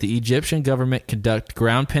demanded that the Egyptian government conduct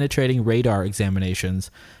ground-penetrating radar examinations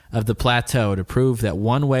of the plateau to prove that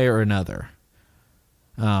one way or another.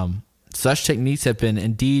 Such techniques have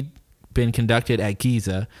been conducted at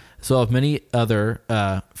Giza, as well as many other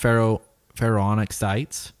pharaonic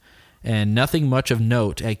sites, and nothing much of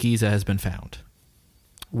note at Giza has been found.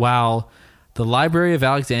 While the Library of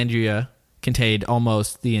Alexandria contained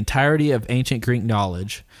almost the entirety of ancient Greek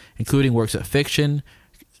knowledge, including works of fiction,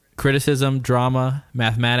 criticism, drama,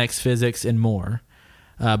 mathematics, physics, and more,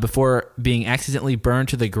 before being accidentally burned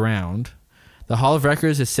to the ground, the Hall of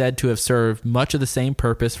Records is said to have served much of the same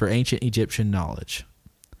purpose for ancient Egyptian knowledge.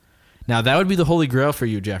 Now, that would be the Holy Grail for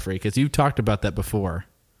you, Jeffrey, because you've talked about that before.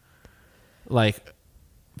 Like,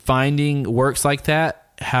 finding works like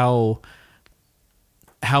that, how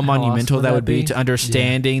monumental awesome that would be to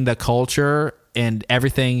understanding the culture and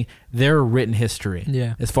everything, their written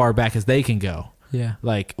history, as far back as they can go. Yeah.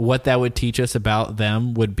 Like, what that would teach us about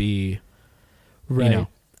them would be, right.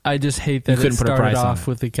 I just hate that it started off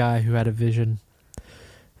with a guy who had a vision,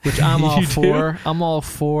 which I'm all for. I'm all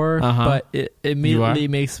for, but it immediately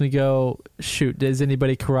makes me go, shoot, has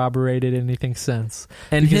anybody corroborated anything since?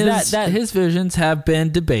 And his visions have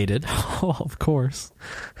been debated. Oh, of course.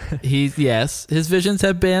 His visions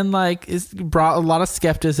have been like, it's brought a lot of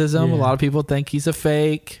skepticism. Yeah. A lot of people think he's a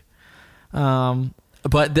fake.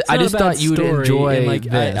 But I just thought you would enjoy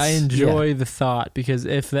this. I enjoy the thought because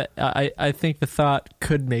I think the thought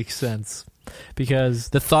could make sense. because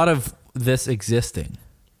the thought of this existing,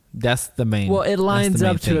 that's the main. Well, it lines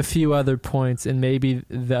up thing. to a few other points, and maybe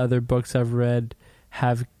the other books I've read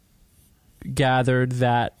have gathered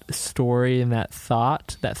that story and that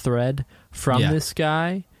thought, that thread from this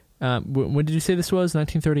guy. When did you say this was?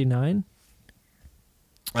 1939?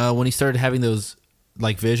 When he started having those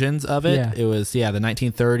like visions of it, it was the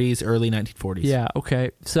 1930s, early 1940s. Yeah.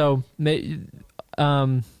 Okay. So,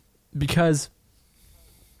 because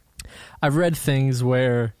I've read things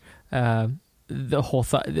where the whole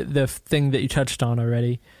the thing that you touched on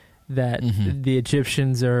already, that the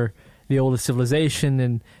Egyptians are the oldest civilization,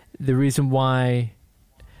 and the reason why,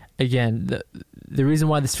 again, the reason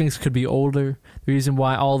why the Sphinx could be older, the reason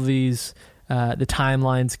why all these the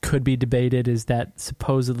timelines could be debated is that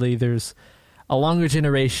supposedly there's a longer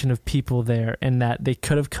generation of people there, and that they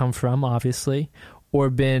could have come from, obviously, or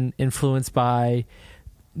been influenced by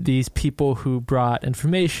these people who brought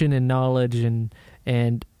information and knowledge and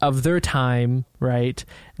of their time, right?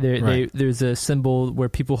 There's a symbol where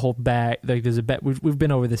people hold back. Like there's a we've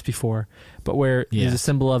been over this before, but where there's a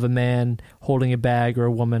symbol of a man holding a bag or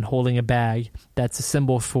a woman holding a bag. That's a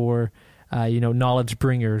symbol for knowledge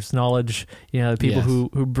bringers, knowledge, the people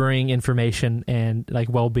who bring information and like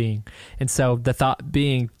well-being. And so the thought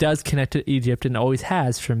being does connect to Egypt, and always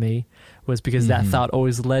has for me, was because that thought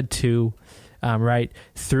always led to right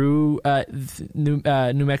through New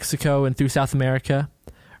Mexico and through South America,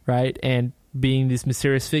 right, and being these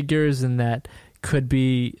mysterious figures, and that could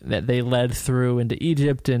be that they led through into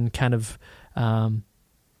Egypt, and kind of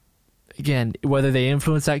again, whether they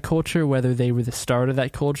influenced that culture, whether they were the start of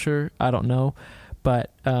that culture, I don't know,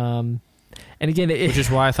 but and again, which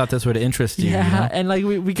is why I thought this would interest you. Yeah, and like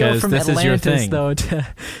we go from Atlantis though to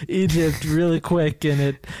Egypt really quick, and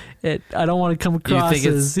it I don't want to come across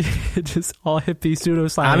as just all hippie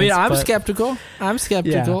pseudoscience. I mean, I'm skeptical.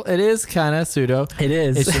 Yeah. It is kind of pseudo. It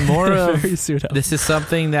is. It's more of very pseudo. This is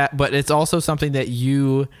something that, but it's also something that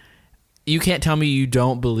you can't tell me you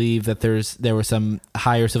don't believe that there was some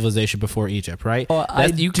higher civilization before Egypt, right? Well,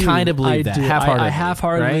 you kind of believe that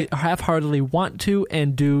half-heartedly. I half-heartedly want to,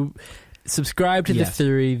 and do subscribe to the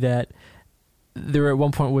theory that there at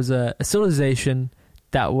one point was a civilization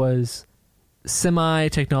that was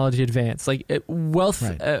semi-technology advanced, like wealth,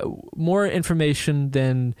 more information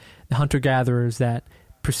than the hunter-gatherers that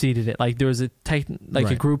preceded it. Like there was a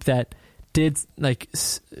group that did like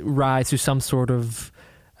rise to some sort of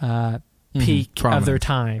peak of their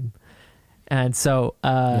time, and so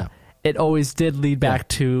it always did lead back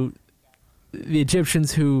to the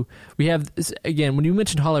Egyptians, who we have again. When you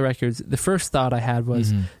mentioned Hollow Records, the first thought I had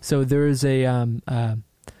was so there is a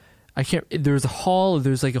there's a hall,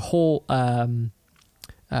 there's like a whole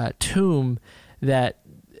tomb that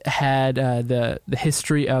had the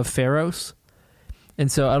history of pharaohs.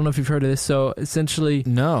 And so I don't know if you've heard of this. So essentially,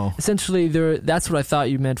 that's what I thought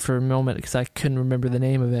you meant for a moment, because I couldn't remember the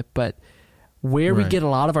name of it. But where we get a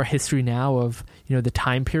lot of our history now of the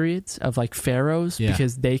time periods of like pharaohs,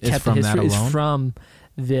 because they kept the history, is from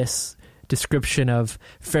this description of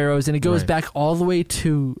pharaohs, and it goes back all the way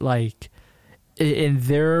to like in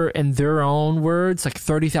their own words, like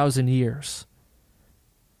 30,000 years,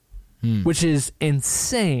 which is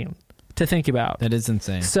insane to think about. That is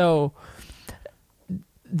insane. So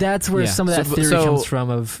that's where some of that theory comes from,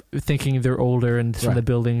 of thinking they're older, and from the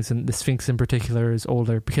buildings, and the Sphinx in particular is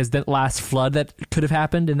older, because that last flood that could have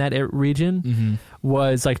happened in that region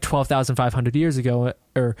was like 12,500 years ago,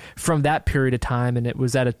 or from that period of time, and it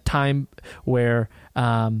was at a time where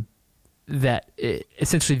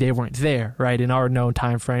essentially they weren't there, right? In our known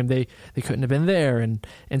time frame, they couldn't have been there, and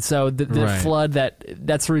so the flood,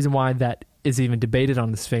 that's the reason why that is even debated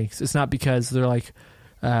on the Sphinx. It's not because they're like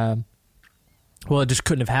well, it just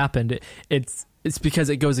couldn't have happened. It's because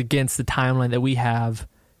it goes against the timeline that we have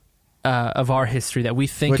of our history, that we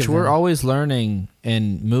think, which we're always learning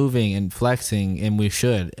and moving and flexing, and we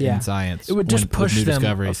should in science. It would just push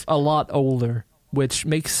them a lot older, which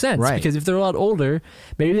makes sense, because if they're a lot older,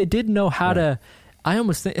 maybe they did know how to. I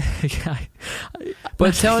almost think,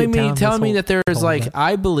 but telling me that there's like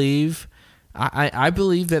I believe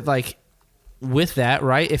that like. With that,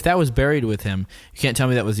 right? If that was buried with him, you can't tell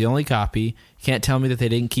me that was the only copy. You can't tell me that they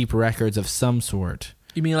didn't keep records of some sort.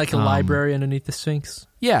 You mean like a library underneath the Sphinx?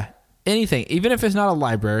 Yeah. anything, even if it's not a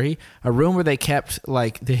library, a room where they kept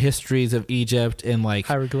like the histories of Egypt and like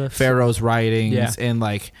Hieroglyphs. Pharaoh's writings Yeah. and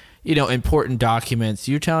like, you know, important documents.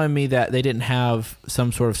 You're telling me that they didn't have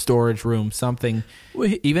some sort of storage room, something,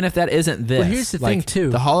 even if that isn't this. Well, here's the thing,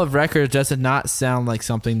 too. The Hall of Records does not sound like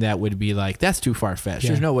something that would be like, that's too far-fetched. Yeah.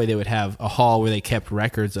 There's no way they would have a hall where they kept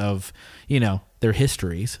records of, you know, their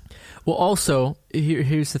histories. Well, also,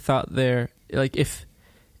 here's the thought there. Like, if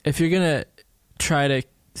you're going to try to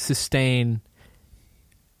sustain,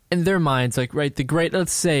 in their minds, like, right,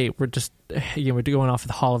 let's say we're going off of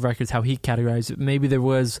the Hall of Records, how he categorized it. Maybe there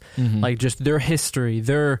was, like, just their history,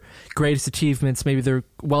 their greatest achievements, maybe their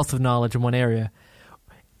wealth of knowledge in one area.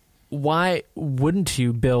 Why wouldn't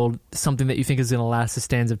you build something that you think is going to last the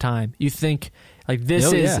sands of time? You think, like,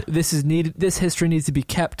 this is needed. This history needs to be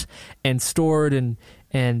kept and stored and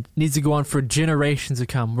needs to go on for generations to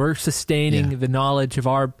come. We're sustaining the knowledge of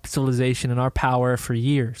our civilization and our power for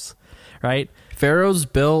years, right? Pharaohs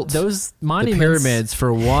built those monuments, the pyramids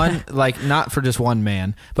for one, like not for just one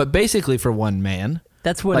man, but basically for one man.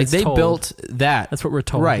 That's what like it's they told. built that. That's what we're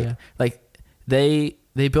told, right? yeah. Like they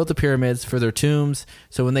built the pyramids for their tombs,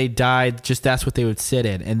 so when they died, just that's what they would sit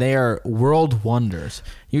in, and they are world wonders.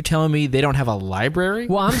 You're telling me they don't have a library?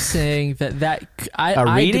 Well, I'm saying that I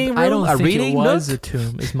A reading room? I don't A think reading it was nook? a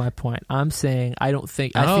tomb. Is my point. I'm saying I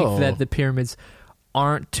think that the pyramids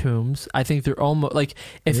aren't tombs. I think they're almost like,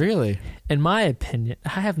 if Really? in my opinion,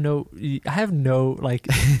 I have no like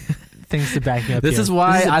things to back me up. This here. is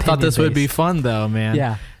why I thought this would be opinion-based. fun, though, man.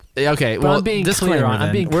 Yeah. Okay. But Well, I'm being disclaimer clear on- I'm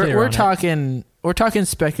then. being clear We're on it. talking. We're talking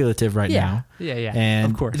speculative right now. Yeah.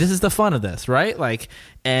 And of course. this is the fun of this, right? Like,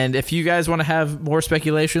 and if you guys want to have more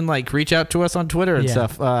speculation, like reach out to us on Twitter and Yeah.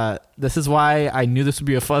 stuff. This is why I knew this would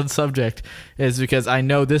be a fun subject, is because I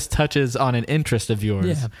know this touches on an interest of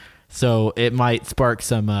yours. Yeah. So it might spark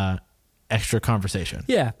some extra conversation.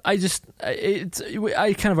 Yeah, I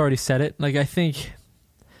kind of already said it. Like, I think,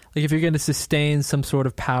 like, if you're going to sustain some sort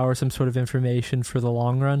of power, some sort of information for the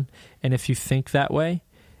long run, and if you think that way,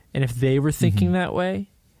 and if they were thinking that way,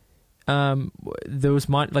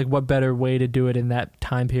 what better way to do it in that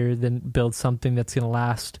time period than build something that's going to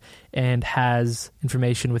last and has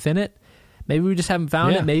information within it? Maybe we just haven't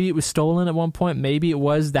found it. Maybe it was stolen at one point. Maybe it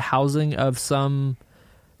was the housing of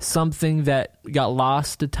something that got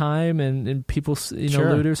lost to time and people,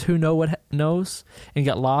 looters who knows and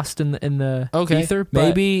got lost in the ether.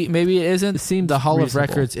 But maybe it isn't seems the Hall reasonable. of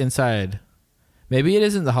Records inside. Maybe it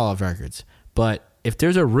isn't the Hall of Records, but if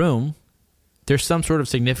there's a room, there's some sort of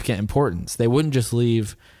significant importance. They wouldn't just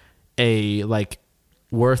leave a like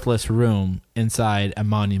worthless room inside a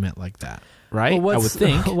monument like that, right? Well, I would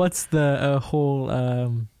think. What's the whole?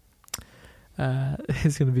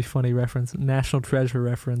 It's going to be funny reference, National Treasure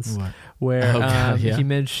reference, What? where Oh, God, yeah. he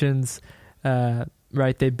mentions,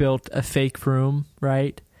 right? They built a fake room,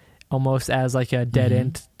 right? Almost as like a dead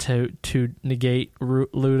end to negate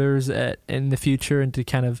looters in the future and to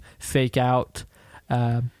kind of fake out.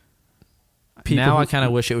 People Now I kind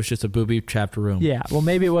of wish it was just a booby-trapped room. Yeah, well,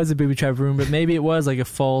 maybe it was a booby trap room, but maybe it was like a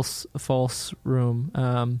false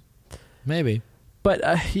room. Maybe. But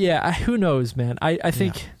who knows, man? I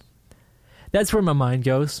think that's where my mind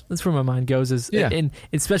goes. And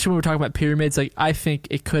especially when we're talking about pyramids, like I think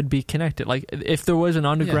it could be connected. Like if there was an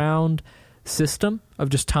underground system of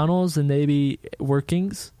just tunnels and maybe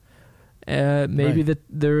workings, maybe that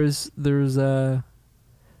there's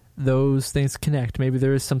those things connect. Maybe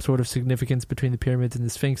there is some sort of significance between the pyramids and the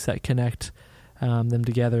Sphinx that connect them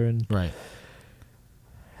together. And Right.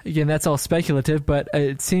 again, that's all speculative, but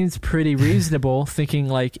it seems pretty reasonable. Thinking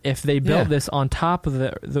like if they built this on top of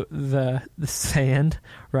the sand,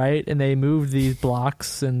 right, and they moved these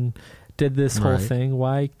blocks and did this whole thing,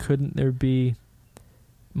 why couldn't there be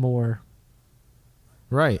more?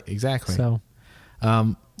 Right. Exactly. So,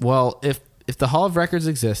 well, if the Hall of Records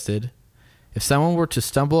existed, if someone were to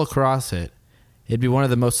stumble across it, it'd be one of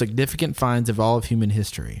the most significant finds of all of human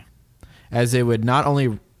history, as it would not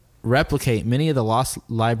only replicate many of the lost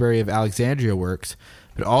Library of Alexandria works,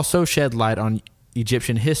 but also shed light on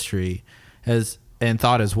Egyptian history and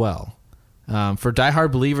thought as well. For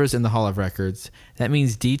diehard believers in the Hall of Records, that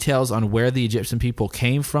means details on where the Egyptian people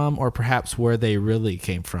came from, or perhaps where they really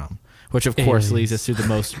came from, which of course leads us to the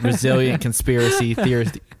most resilient conspiracy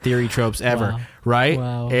theory tropes ever, right?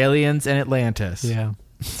 Wow. Aliens and Atlantis. yeah.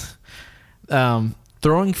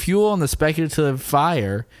 Throwing fuel on the speculative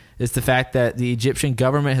fire is the fact that the Egyptian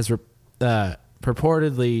government has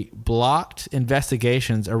purportedly blocked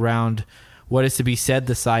investigations around what is to be said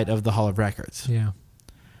the site of the Hall of Records. Yeah.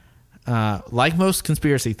 Like most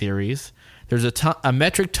conspiracy theories, there's a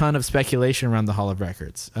metric ton of speculation around the Hall of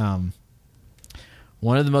Records.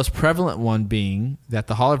 One of the most prevalent one being that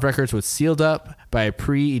the Hall of Records was sealed up by a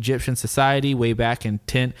pre-Egyptian society way back in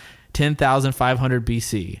 10,500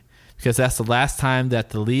 BC, because that's the last time that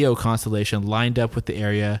the Leo constellation lined up with the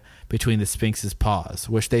area between the Sphinx's paws,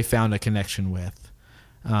 which they found a connection with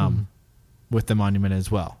the monument as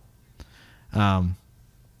well.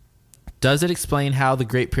 Does it explain how the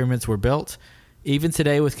Great Pyramids were built? Even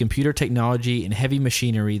today, with computer technology and heavy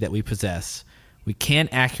machinery that we possess, we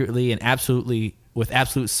can't accurately and with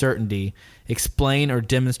absolute certainty explain or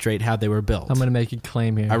demonstrate how they were built. I'm going to make a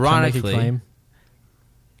claim here. Ironically, Can I make a claim?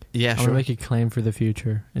 Yeah, I'm sure. going to make a claim for the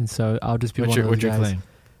future, and so I'll just be What's one of your those guys.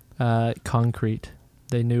 claim? Concrete.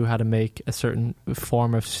 They knew how to make a certain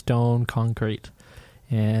form of stone concrete,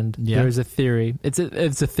 and there's a theory. It's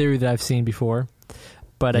a theory that I've seen before,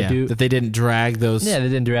 but I do that they didn't drag those. Yeah, they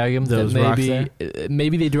didn't drag them. Those rocks there?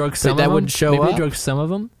 Maybe they drug some of that them. wouldn't show maybe up? they drug some of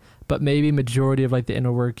them, but maybe majority of like the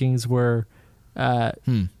inner workings were, they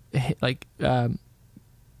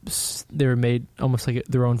were made almost like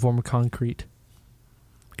their own form of concrete.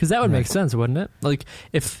 Because that would make sense, wouldn't it? Like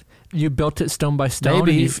if you built it stone by stone,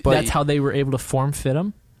 Maybe, but that's how they were able to form fit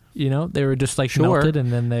them. You know, they were just like melted,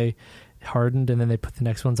 and then they hardened, and then they put the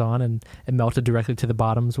next ones on, and it melted directly to the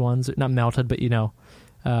bottoms ones. Not melted, but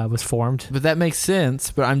was formed. But that makes sense.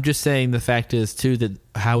 But I'm just saying the fact is too that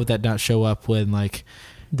how would that not show up when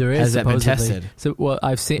there is has that been supposedly. tested? So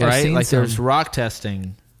I've seen Like some. there's rock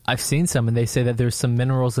testing. I've seen some, and they say that there's some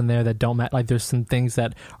minerals in there that don't match. Like there's some things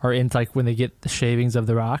that are in, like when they get the shavings of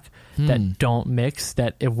the rock that don't mix,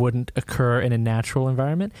 that it wouldn't occur in a natural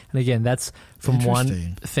environment. And again, that's from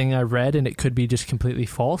one thing I read, and it could be just completely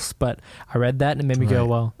false. But I read that, and it made me go,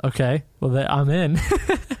 "Well, okay, I'm in."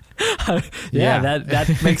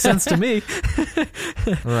 that makes sense to me.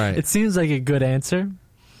 Right. It seems like a good answer.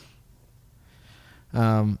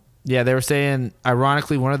 Yeah, they were saying,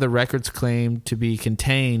 ironically, one of the records claimed to be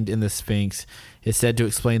contained in the Sphinx is said to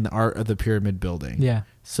explain the art of the pyramid building. Yeah.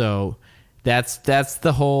 So that's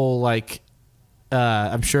the whole,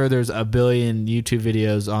 I'm sure there's a billion YouTube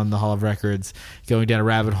videos on the Hall of Records going down a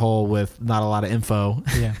rabbit hole with not a lot of info.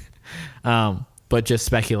 Yeah. But just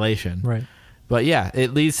speculation. Right. But yeah,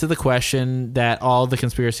 it leads to the question that all the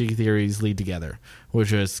conspiracy theories lead together,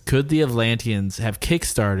 which is, could the Atlanteans have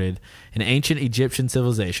kickstarted an ancient Egyptian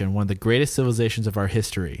civilization, one of the greatest civilizations of our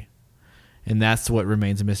history? And that's what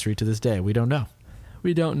remains a mystery to this day. We don't know.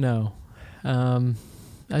 We don't know.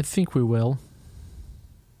 I think we will.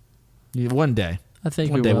 One day. I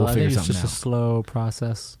think One we day will. we'll figure I think it's something just out. a slow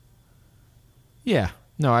process. Yeah.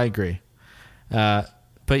 No, I agree.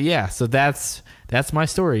 But yeah, so that's my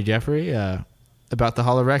story, Jeffrey. About the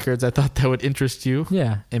Hall of Records. I thought that would interest you.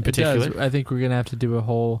 Yeah, in it particular. does. I think we're going to have to do a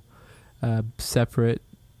whole separate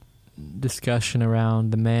discussion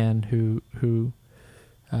around the man who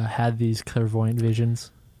had these clairvoyant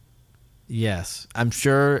visions. Yes. I'm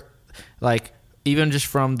sure, even just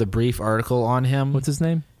from the brief article on him. What's his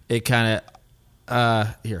name? It kind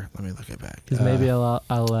of... here, let me look it back. Because maybe I'll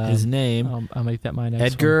his name... I'll make that my next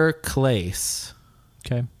Edgar Cayce.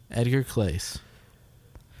 Okay. Edgar Cayce.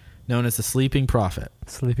 Known as the Sleeping Prophet.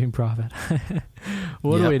 Sleeping Prophet.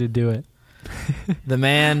 What a way to do it. The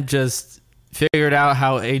man just figured out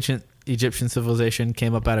how ancient Egyptian civilization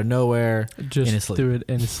came up out of nowhere Just in his sleep. threw it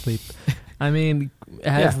in his sleep. I mean,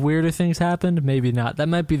 have weirder things happened? Maybe not. That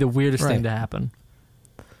might be the weirdest thing to happen.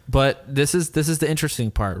 But this is the interesting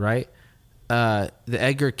part, right? The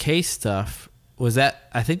Edgar Cayce stuff,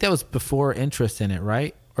 I think that was before interest in it,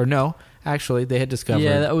 right? Or no, actually, they had discovered.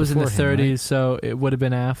 Yeah, that was in the before 30s, him, right? so it would have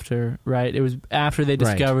been after, right? It was after they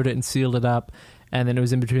discovered it and sealed it up, and then it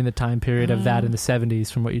was in between the time period of that and the 70s,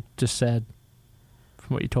 from what you just said,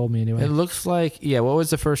 from what you told me anyway. It looks like, what was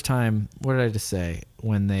the first time, what did I just say,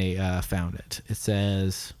 when they found it? It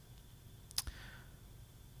says,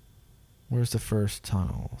 where's the first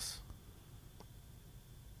tunnels?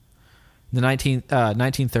 The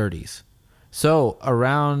 1930s. So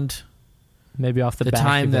around... Maybe off the back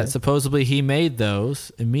time of that it. supposedly he made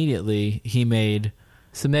those, immediately he made.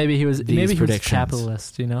 So maybe he was these a predictions.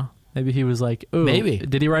 capitalist, Maybe he was like, "Ooh, Maybe."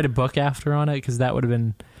 Did he write a book after on it? Because that would have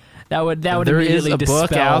been that would There immediately is a book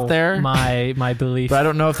dispel out there. my belief. But I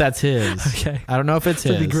don't know if that's his. Okay. I don't know if it's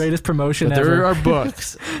It's his. like the greatest promotion But ever. there are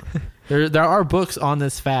books. there are books on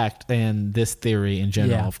this fact and this theory in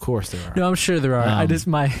general. Yeah. Of course there are. No, I'm sure there are.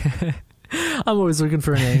 I'm always looking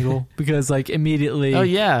for an angle because immediately. Oh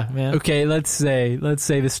yeah, man. Okay, let's say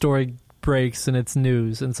the story breaks and it's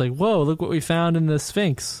news and it's like, whoa, look what we found in the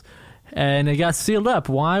Sphinx, and it got sealed up.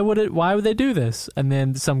 Why would they do this? And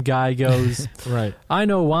then some guy goes, Right. I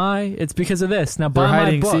know why. It's because of this. Now They're buy my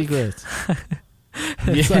hiding book. secrets.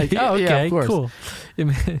 It's like, oh, okay, of course. cool.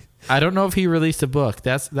 I don't know if he released a book.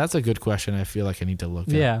 That's a good question. I feel like I need to look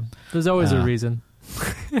at. Yeah, there's always a reason.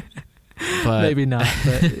 But maybe not,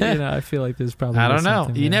 but I feel like there's probably. I don't know.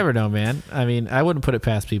 something You there. never know, man. I mean, I wouldn't put it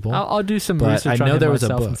past people. I'll do some But research I know on him there was a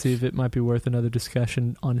myself book. and see if it might be worth another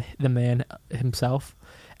discussion on the man himself,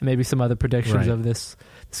 and maybe some other predictions Right. of this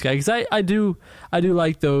guy. Because I do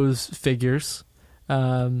like those figures.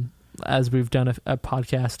 As we've done a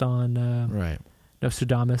podcast on Right.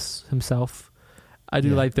 Nostradamus himself, I do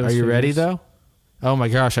Yeah. like those. Are you ready figures. though? Oh my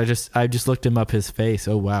gosh! I just looked him up. His face.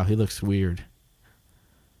 Oh wow, he looks weird.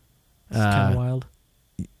 It's kind of wild.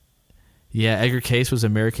 Yeah, Edgar Cayce was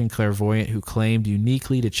an American clairvoyant who claimed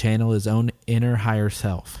uniquely to channel his own inner higher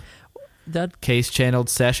self. That Cayce channeled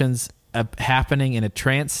sessions happening in a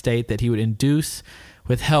trance state that he would induce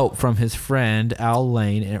with help from his friend Al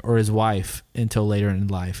Lane or his wife until later in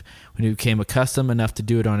life, when he became accustomed enough to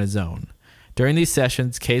do it on his own. During these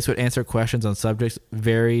sessions, Cayce would answer questions on subjects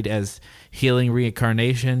varied as healing,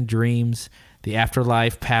 reincarnation, dreams, the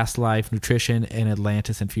afterlife, past life, nutrition, and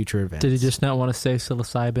Atlantis and future events. did he just not want to say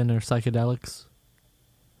psilocybin or psychedelics?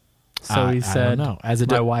 So he I said, don't know. As a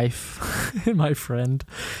 "My wife and my friend."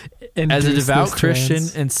 As a induced devout this Christian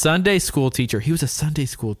trance. and Sunday school teacher, he was a Sunday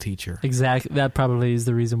school teacher. Exactly. That probably is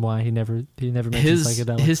the reason why he never mentioned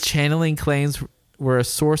psychedelics. His channeling claims were a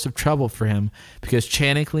source of trouble for him because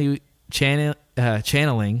channeling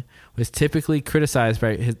was typically criticized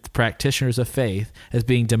by his practitioners of faith as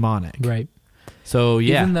being demonic. Right. So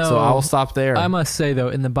yeah, Even though so I'll stop there. I must say, though,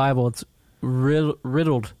 in the Bible, it's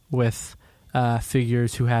riddled with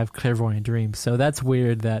figures who have clairvoyant dreams. So that's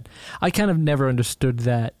weird that I kind of never understood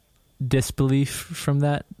that disbelief from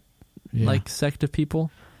that sect of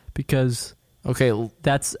people, because okay,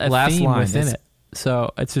 that's a last theme line within is- it.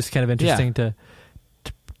 So it's just kind of interesting to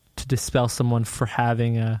dispel someone for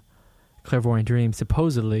having a clairvoyant dream,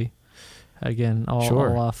 supposedly. Again,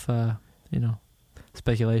 all off,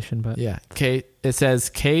 speculation, but yeah. It says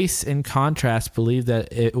Cayce, in contrast, believed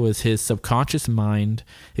that it was his subconscious mind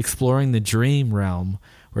exploring the dream realm,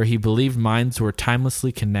 where he believed minds were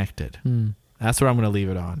timelessly connected. That's where I'm going to leave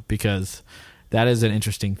it on, because that is an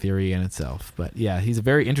interesting theory in itself. But yeah, he's a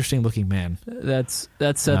very interesting looking man. that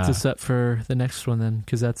sets us up for the next one then,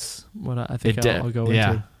 because that's what I think I'll go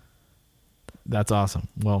into. That's awesome.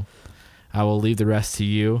 Well, I will leave the rest to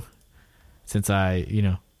you, since I,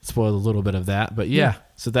 spoiled a little bit of that. But yeah,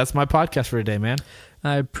 so that's my podcast for today, man.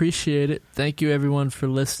 I appreciate it. Thank you, everyone, for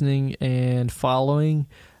listening and following.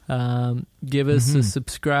 Give us a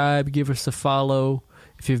subscribe. Give us a follow.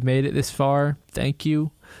 If you've made it this far, thank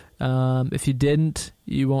you. If you didn't,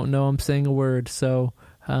 you won't know I'm saying a word. So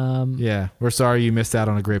yeah, we're sorry you missed out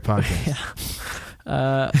on a great podcast.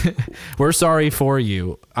 We're sorry for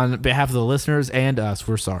you on behalf of the listeners and us.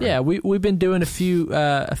 We're sorry. Yeah, we've been doing a few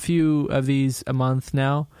of these a month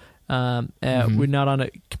now. We're not on a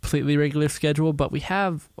completely regular schedule, but we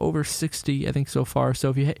have over 60, I think, so far.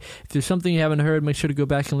 So if there's something you haven't heard, make sure to go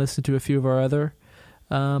back and listen to a few of our other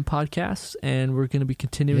podcasts, and we're going to be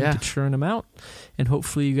continuing to churn them out. And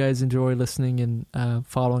hopefully you guys enjoy listening and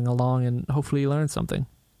following along, and hopefully you learn something.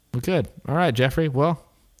 Well, good. All right, Jeffrey. Well,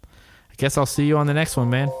 I guess I'll see you on the next one,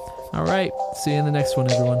 man. All right. See you in the next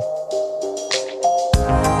one, everyone.